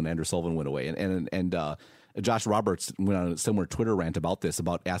dead piece when Andrew Sullivan went away. And Josh Roberts went on a similar Twitter rant about this,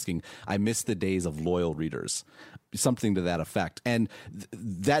 about asking, I miss the days of loyal readers, something to that effect. And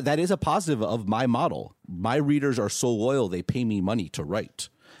that is a positive of my model. My readers are so loyal, they pay me money to write.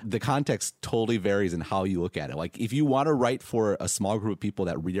 The context totally varies in how you look at it. Like if you want to write for a small group of people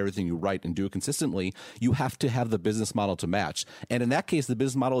that read everything you write and do it consistently, you have to have the business model to match. And in that case, the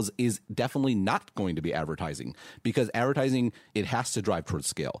business model is definitely not going to be advertising, because advertising, it has to drive towards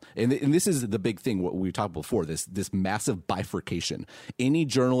scale. And this is the big thing, what we talked before, this massive bifurcation. Any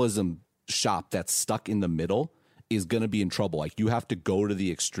journalism shop that's stuck in the middle is going to be in trouble. Like you have to go to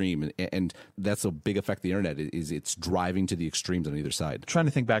the extreme, and that's a big effect of the internet is it's driving to the extremes on either side. Trying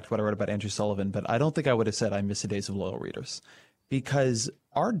to think back to what I wrote about Andrew Sullivan, but I don't think I would have said I miss the days of loyal readers, because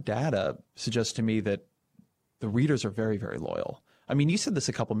our data suggests to me that the readers are very, very loyal. I mean, you said this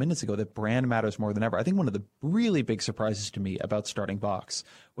a couple minutes ago, that brand matters more than ever. I think one of the really big surprises to me about starting Vox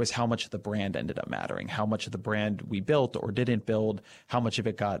was how much the brand ended up mattering, how much of the brand we built or didn't build, how much of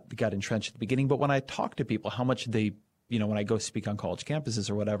it got entrenched at the beginning. But when I talk to people, how much they, when I go speak on college campuses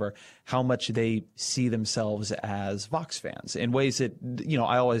or whatever, how much they see themselves as Vox fans in ways that,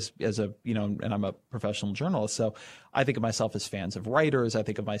 I always, and I'm a professional journalist, so I think of myself as fans of writers. I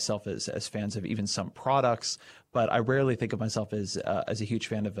think of myself as fans of even some products, but I rarely think of myself as a huge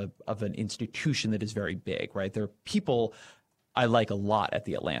fan of an institution that is very big, right? There are people I like a lot at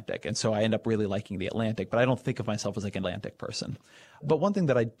The Atlantic, and so I end up really liking The Atlantic, but I don't think of myself as like an Atlantic person. But one thing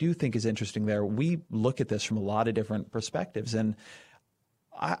that I do think is interesting there, we look at this from a lot of different perspectives, and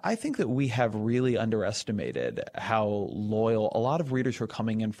I think that we have really underestimated how loyal a lot of readers who are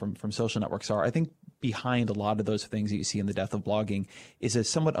coming in from social networks are. I think behind a lot of those things that you see in the death of blogging is a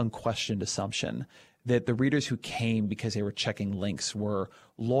somewhat unquestioned assumption that the readers who came because they were checking links were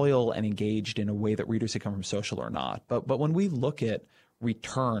loyal and engaged in a way that readers who come from social are not. But when we look at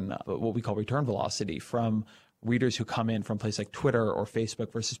return, what we call return velocity from readers who come in from places like Twitter or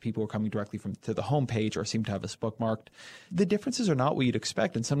Facebook versus people who are coming directly to the homepage or seem to have us bookmarked, the differences are not what you'd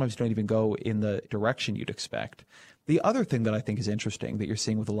expect, and sometimes don't even go in the direction you'd expect. The other thing that I think is interesting that you're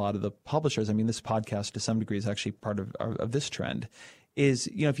seeing with a lot of the publishers, I mean, this podcast to some degree is actually part of this trend, is,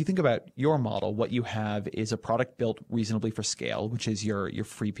 if you think about your model, what you have is a product built reasonably for scale, which is your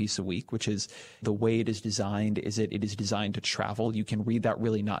free piece a week, which is the way it is designed, it is designed to travel. You can read that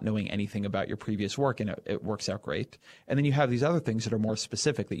really not knowing anything about your previous work, and it works out great. And then you have these other things that are more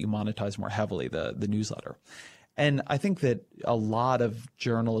specific that you monetize more heavily, the newsletter. And I think that a lot of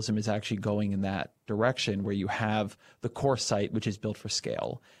journalism is actually going in that direction, where you have the core site, which is built for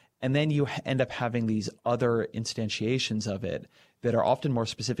scale. And then you end up having these other instantiations of it that are often more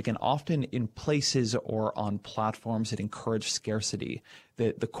specific and often in places or on platforms that encourage scarcity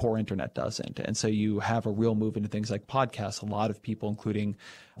that the core internet doesn't. And so you have a real move into things like podcasts. A lot of people, including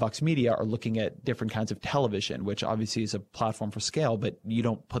Vox Media, are looking at different kinds of television, which obviously is a platform for scale, but you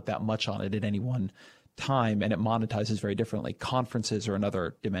don't put that much on it at any one time, and it monetizes very differently. Conferences are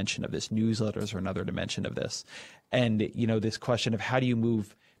another dimension of this. Newsletters are another dimension of this. And, this question of how do you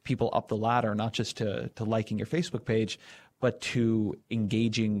move people up the ladder, not just to liking your Facebook page, but to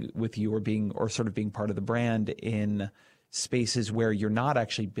engaging with you or sort of being part of the brand in spaces where you're not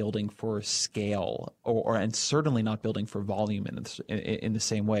actually building for scale and certainly not building for volume in the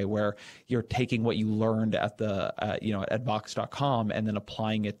same way, where you're taking what you learned at Vox.com and then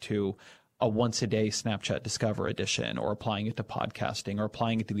applying it to a once a day Snapchat Discover edition, or applying it to podcasting, or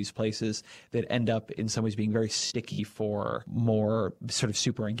applying it to these places that end up in some ways being very sticky for more sort of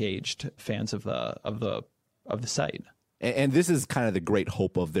super engaged fans of the of the site. And this is kind of the great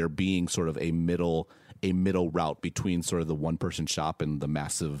hope of there being sort of a middle route between sort of the one-person shop and the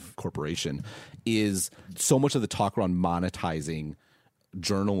massive corporation. Is so much of the talk around monetizing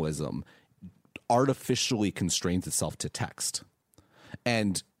journalism artificially constrains itself to text.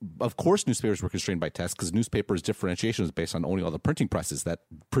 And of course, newspapers were constrained by text because newspapers' differentiation is based on owning all the printing presses that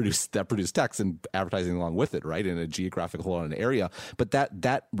produce text and advertising along with it, right, in a geographical or an area. But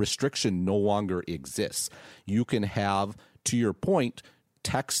that restriction no longer exists. You can have, to your point,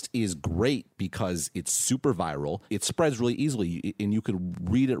 text is great because it's super viral. It spreads really easily, and you can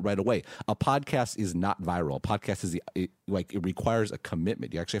read it right away. A podcast is not viral. A podcast is it requires a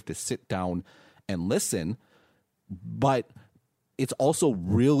commitment. You actually have to sit down and listen, but it's also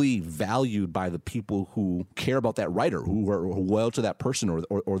really valued by the people who care about that writer, who are loyal to that person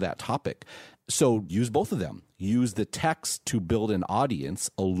or that topic. So use both of them. Use the text to build an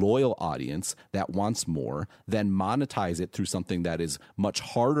audience, a loyal audience that wants more, then monetize it through something that is much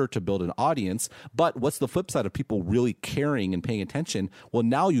harder to build an audience. But what's the flip side of people really caring and paying attention? Well,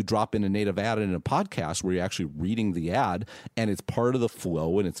 now you drop in a native ad in a podcast where you're actually reading the ad and it's part of the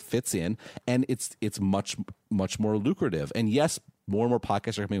flow and it fits in, and it's much, much more lucrative. And yes, more and more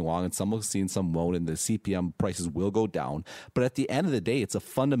podcasts are coming along, and some will see some loan, and the CPM prices will go down. But at the end of the day, it's a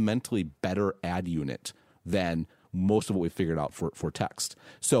fundamentally better ad unit than most of what we figured out for text.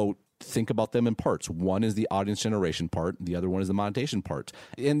 So think about them in parts. One is the audience generation part. The other one is the monetization part.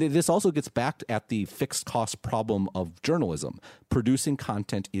 And this also gets back at the fixed cost problem of journalism. Producing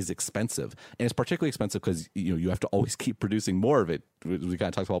content is expensive, and it's particularly expensive because you have to always keep producing more of it, which we kind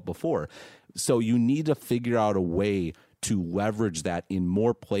of talked about before. So you need to figure out a way to leverage that in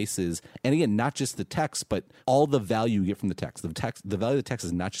more places. And again, not just the text, but all the value you get from the text. The value of the text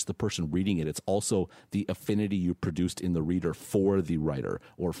is not just the person reading it. It's also the affinity you produced in the reader for the writer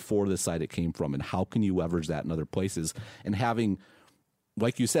or for the site it came from. And how can you leverage that in other places? And having,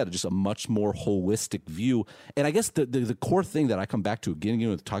 like you said, just a much more holistic view. And I guess the core thing that I come back to again,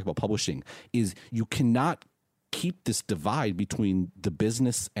 to talk about publishing, is you cannot keep this divide between the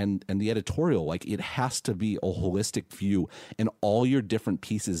business and the editorial. Like, it has to be a holistic view, and all your different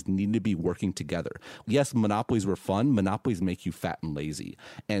pieces need to be working together. Yes, monopolies were fun. Monopolies make you fat and lazy.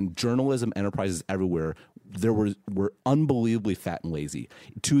 And journalism enterprises everywhere were unbelievably fat and lazy,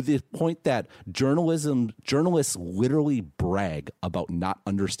 to the point that journalists literally brag about not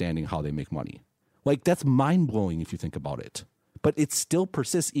understanding how they make money. Like, that's mind-blowing if you think about it. But it still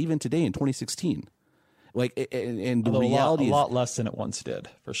persists even today in 2016. Like, and the reality is a lot less than it once did,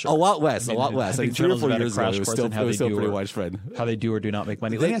 for sure. A lot less. Like 3 or 4 years ago, it was still pretty widespread. How they do or do not make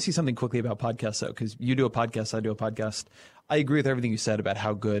money. Let me ask you something quickly about podcasts, though, because you do a podcast, I do a podcast. I agree with everything you said about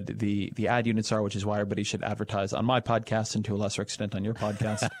how good the ad units are, which is why everybody should advertise on my podcast and to a lesser extent on your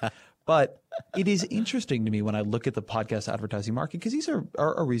podcast. But it is interesting to me when I look at the podcast advertising market, because these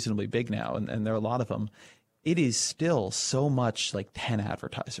are reasonably big now, and there are a lot of them. It is still so much like 10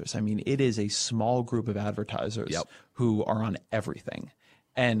 advertisers. I mean, it is a small group of advertisers who are on everything.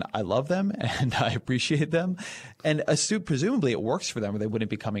 And I love them and I appreciate them. And presumably it works for them or they wouldn't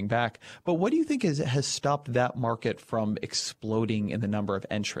be coming back. But what do you think has stopped that market from exploding in the number of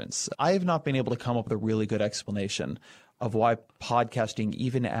entrants? I have not been able to come up with a really good explanation of why podcasting,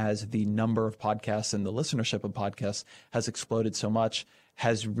 even as the number of podcasts and the listenership of podcasts has exploded so much,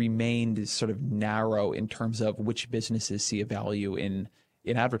 has remained sort of narrow in terms of which businesses see a value in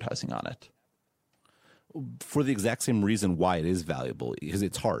advertising on it. For the exact same reason why it is valuable, because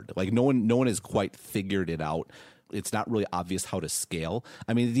it's hard. Like, no one has quite figured it out. It's not really obvious how to scale.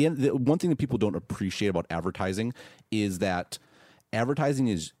 I mean, the one thing that people don't appreciate about advertising is that advertising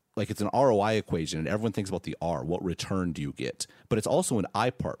is like, it's an ROI equation, and everyone thinks about the R. What return do you get? But it's also an I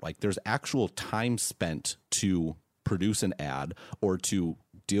part. Like, there's actual time spent to produce an ad or to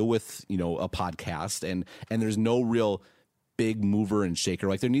deal with, a podcast, and there's no real big mover and shaker.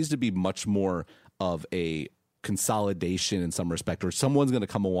 Like, there needs to be much more of a consolidation in some respect, or someone's going to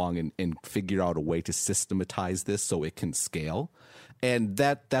come along and figure out a way to systematize this so it can scale. And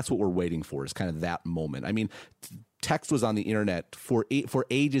that's what we're waiting for, is kind of that moment. I mean, text was on the internet for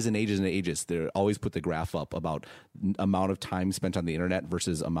ages and ages and ages. They always put the graph up about amount of time spent on the internet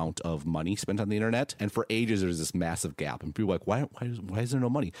versus amount of money spent on the internet. And for ages, there's this massive gap. And people are like, why is there no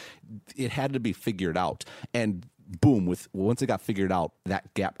money? It had to be figured out. And boom, once it got figured out,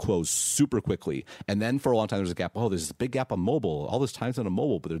 that gap closed super quickly. And then for a long time, there was a gap. Oh, there's this big gap on mobile. All this time spent on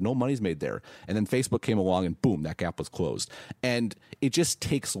mobile, but there's no money's made there. And then Facebook came along, and boom, that gap was closed. And it just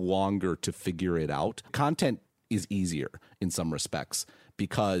takes longer to figure it out. Content is easier in some respects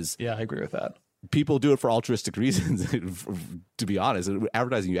because I agree with that. people do it for altruistic reasons. To be honest,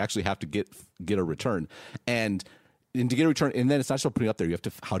 advertising, you actually have to get a return, and to get a return, and then it's not just putting it up there. You have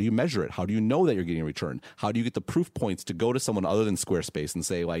to, how do you measure it? How do you know that you're getting a return? How do you get the proof points to go to someone other than Squarespace and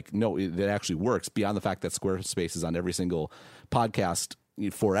say, like, no, it actually works, beyond the fact that Squarespace is on every single podcast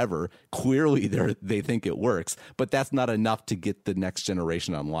forever? Clearly they think it works, but that's not enough to get the next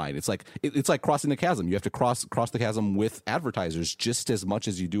generation online. It's like crossing the chasm. You have to cross the chasm with advertisers just as much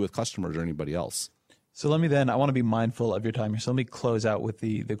as you do with customers or anybody else. So I want to be mindful of your time here. So let me close out with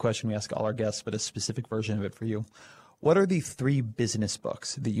the question we ask all our guests, but a specific version of it for you. What are the 3 business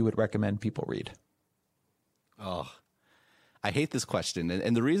books that you would recommend people read? Oh, I hate this question.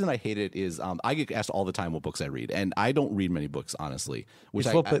 And the reason I hate it is I get asked all the time what books I read. And I don't read many books, honestly.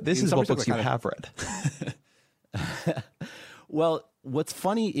 But this is what books you have read. Well, what's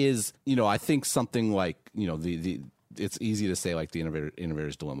funny is, I think something like, it's easy to say like the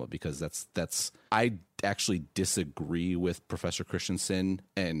innovator's dilemma, because that's I actually disagree with Professor Christensen,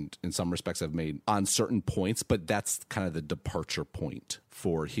 and in some respects I've made on certain points, but that's kind of the departure point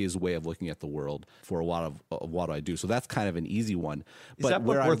for his way of looking at the world for a lot of what I do. So that's kind of an easy one. Is that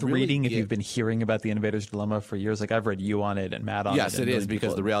book worth reading if you've been hearing about the innovator's dilemma for years? Like, I've read you on it and Matt on it. Yes, it is,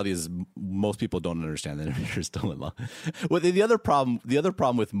 because the reality is most people don't understand the innovator's dilemma. Well, the other problem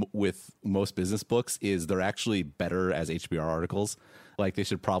with most business books is they're actually better as HBR articles. Like, they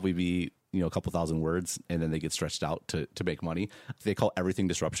should probably be a couple thousand words, and then they get stretched out to make money. They call everything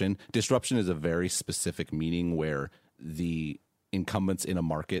disruption. Disruption is a very specific meaning where the incumbents in a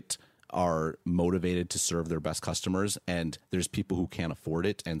market are motivated to serve their best customers, and there's people who can't afford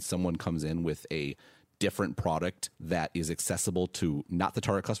it, and someone comes in with a different product that is accessible to not the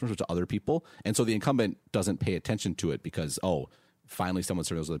target customers, but to other people. And so the incumbent doesn't pay attention to it because, finally someone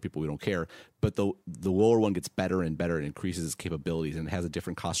serving those other people, we don't care. But the lower one gets better and better and increases its capabilities and has a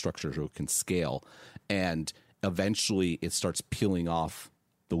different cost structure so it can scale. And eventually it starts peeling off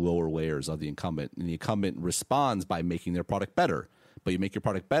the lower layers of the incumbent. And the incumbent responds by making their product better. But you make your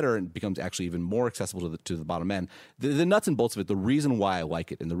product better and it becomes actually even more accessible to the bottom end. The nuts and bolts of it, the reason why I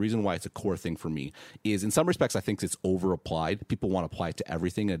like it and the reason why it's a core thing for me is, in some respects, I think it's over-applied. People want to apply it to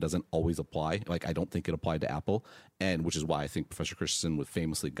everything, and it doesn't always apply. Like, I don't think it applied to Apple, and which is why I think Professor Christensen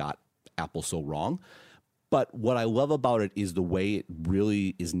famously got Apple so wrong. But what I love about it is the way it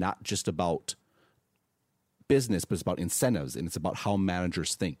really is not just about business, but it's about incentives, and it's about how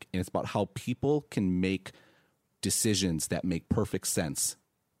managers think, and it's about how people can make decisions that make perfect sense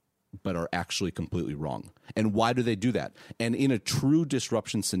but are actually completely wrong. And why do they do that? And in a true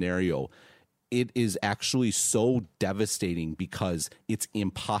disruption scenario, it is actually so devastating because it's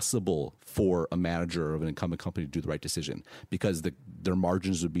impossible for a manager of an incumbent company to do the right decision, because their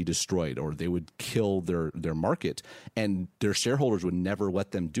margins would be destroyed, or they would kill their market, and their shareholders would never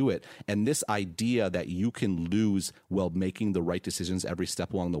let them do it. And this idea that you can lose while making the right decisions every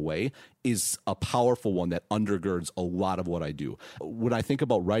step along the way is a powerful one that undergirds a lot of what I do. When I think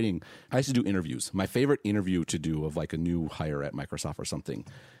about writing, I used to do interviews. My favorite interview to do of like a new hire at Microsoft or something,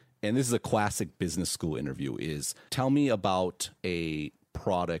 and this is a classic business school interview, is tell me about a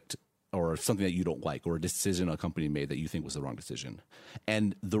product or something that you don't like, or a decision a company made that you think was the wrong decision.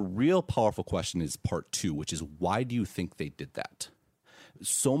 And the real powerful question is part 2, which is, why do you think they did that?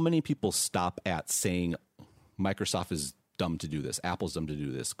 So many people stop at saying Microsoft is dumb to do this, Apple's dumb to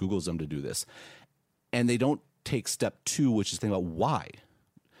do this, Google's dumb to do this. And they don't take step 2, which is think about why.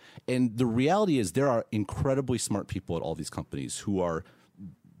 And the reality is there are incredibly smart people at all these companies who are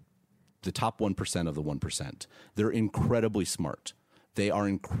the top 1% of the 1%. They're incredibly smart. They are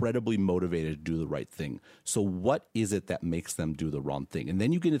incredibly motivated to do the right thing. So what is it that makes them do the wrong thing? And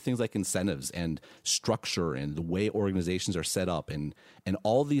then you get into things like incentives and structure and the way organizations are set up and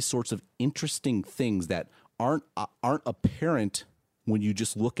all these sorts of interesting things that aren't apparent when you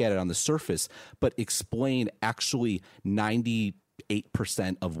just look at it on the surface, but explain actually 98%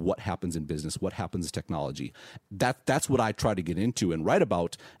 of what happens in business, what happens in technology. That's what I try to get into and write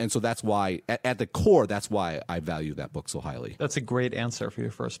about. And so that's why, at the core, that's why I value that book so highly. That's a great answer for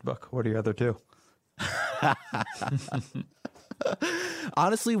your first book. What are your other 2?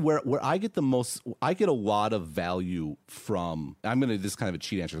 Honestly, where I get the most, I get a lot of value from, this is kind of a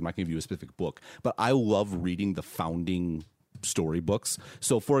cheat answer, I'm not going to give you a specific book, but I love reading the founding storybooks.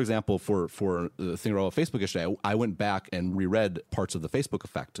 So, for example, for the thing about Facebook yesterday, I went back and reread parts of the Facebook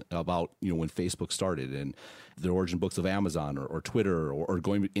effect about when Facebook started and the origin books of Amazon or Twitter or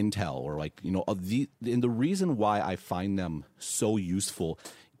going to Intel or and the reason why I find them so useful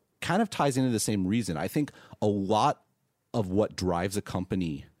kind of ties into the same reason. I think a lot of what drives a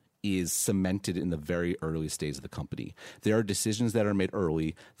company is cemented in the very early stage of the company. There are decisions that are made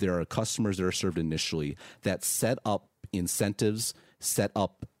early. There are customers that are served initially that set up incentives, set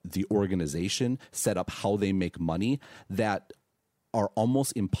up the organization, set up how they make money that are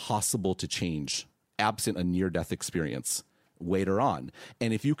almost impossible to change absent a near-death experience later on.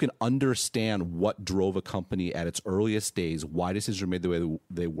 And if you can understand what drove a company at its earliest days, why decisions were made the way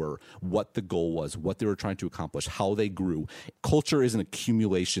they were, what the goal was, what they were trying to accomplish, how they grew. Culture is an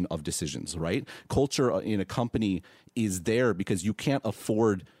accumulation of decisions, right? Culture in a company is there because you can't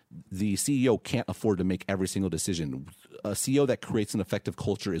afford, the CEO can't afford to make every single decision. A CEO that creates an effective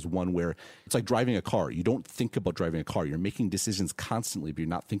culture is one where it's like driving a car. You don't think about driving a car. You're making decisions constantly, but you're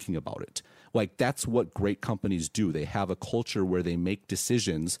not thinking about it. Like, that's what great companies do. They have a culture where they make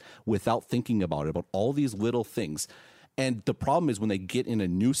decisions without thinking about it, about all these little things. And the problem is when they get in a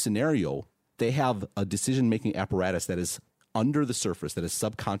new scenario, they have a decision-making apparatus that is under the surface, that is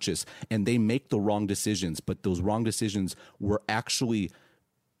subconscious, and they make the wrong decisions, but those wrong decisions were actually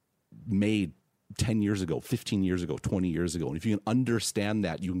made 10 years ago, 15 years ago, 20 years ago. And if you can understand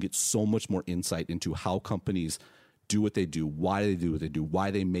that, you can get so much more insight into how companies do what they do, why they do what they do, why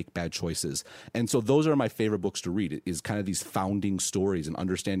they make bad choices. And so those are my favorite books to read, is kind of these founding stories and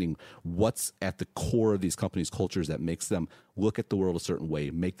understanding what's at the core of these companies' cultures that makes them look at the world a certain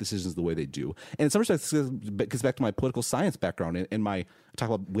way, make decisions the way they do. And in some respects, it gets back to my political science background and my talk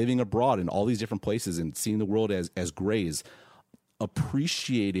about living abroad in all these different places and seeing the world as grays,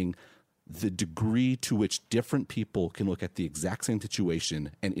 appreciating the degree to which different people can look at the exact same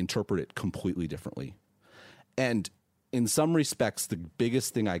situation and interpret it completely differently. And in some respects, the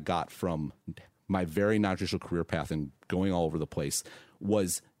biggest thing I got from my very non-traditional career path and going all over the place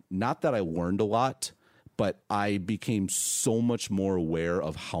was not that I learned a lot, but I became so much more aware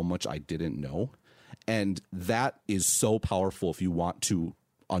of how much I didn't know. And that is so powerful if you want to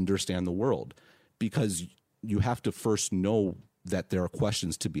understand the world, because you have to first know that there are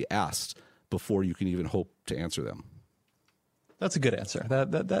questions to be asked before you can even hope to answer them. That's a good answer.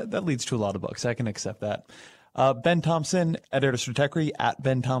 That leads to a lot of books. I can accept that. Ben Thompson, editor of Stratechery, at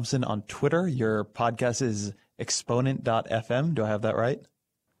Ben Thompson on Twitter. Your podcast is exponent.fm. Do I have that right?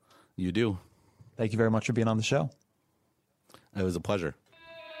 You do. Thank you very much for being on the show. It was a pleasure.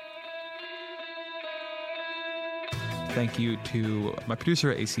 Thank you to my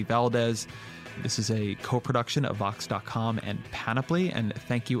producer, AC Valdez. This is a co-production of Vox.com and Panoply. And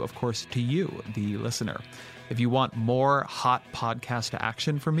thank you, of course, to you, the listener. If you want more hot podcast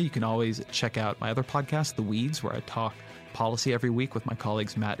action from me, you can always check out my other podcast, The Weeds, where I talk policy every week with my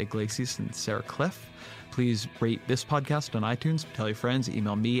colleagues Matt Iglesias and Sarah Cliff. Please rate this podcast on iTunes. Tell your friends.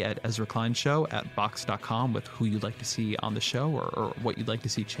 Email me at EzraKleinShow@Vox.com with who you'd like to see on the show or what you'd like to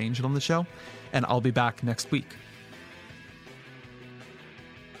see changed on the show. And I'll be back next week.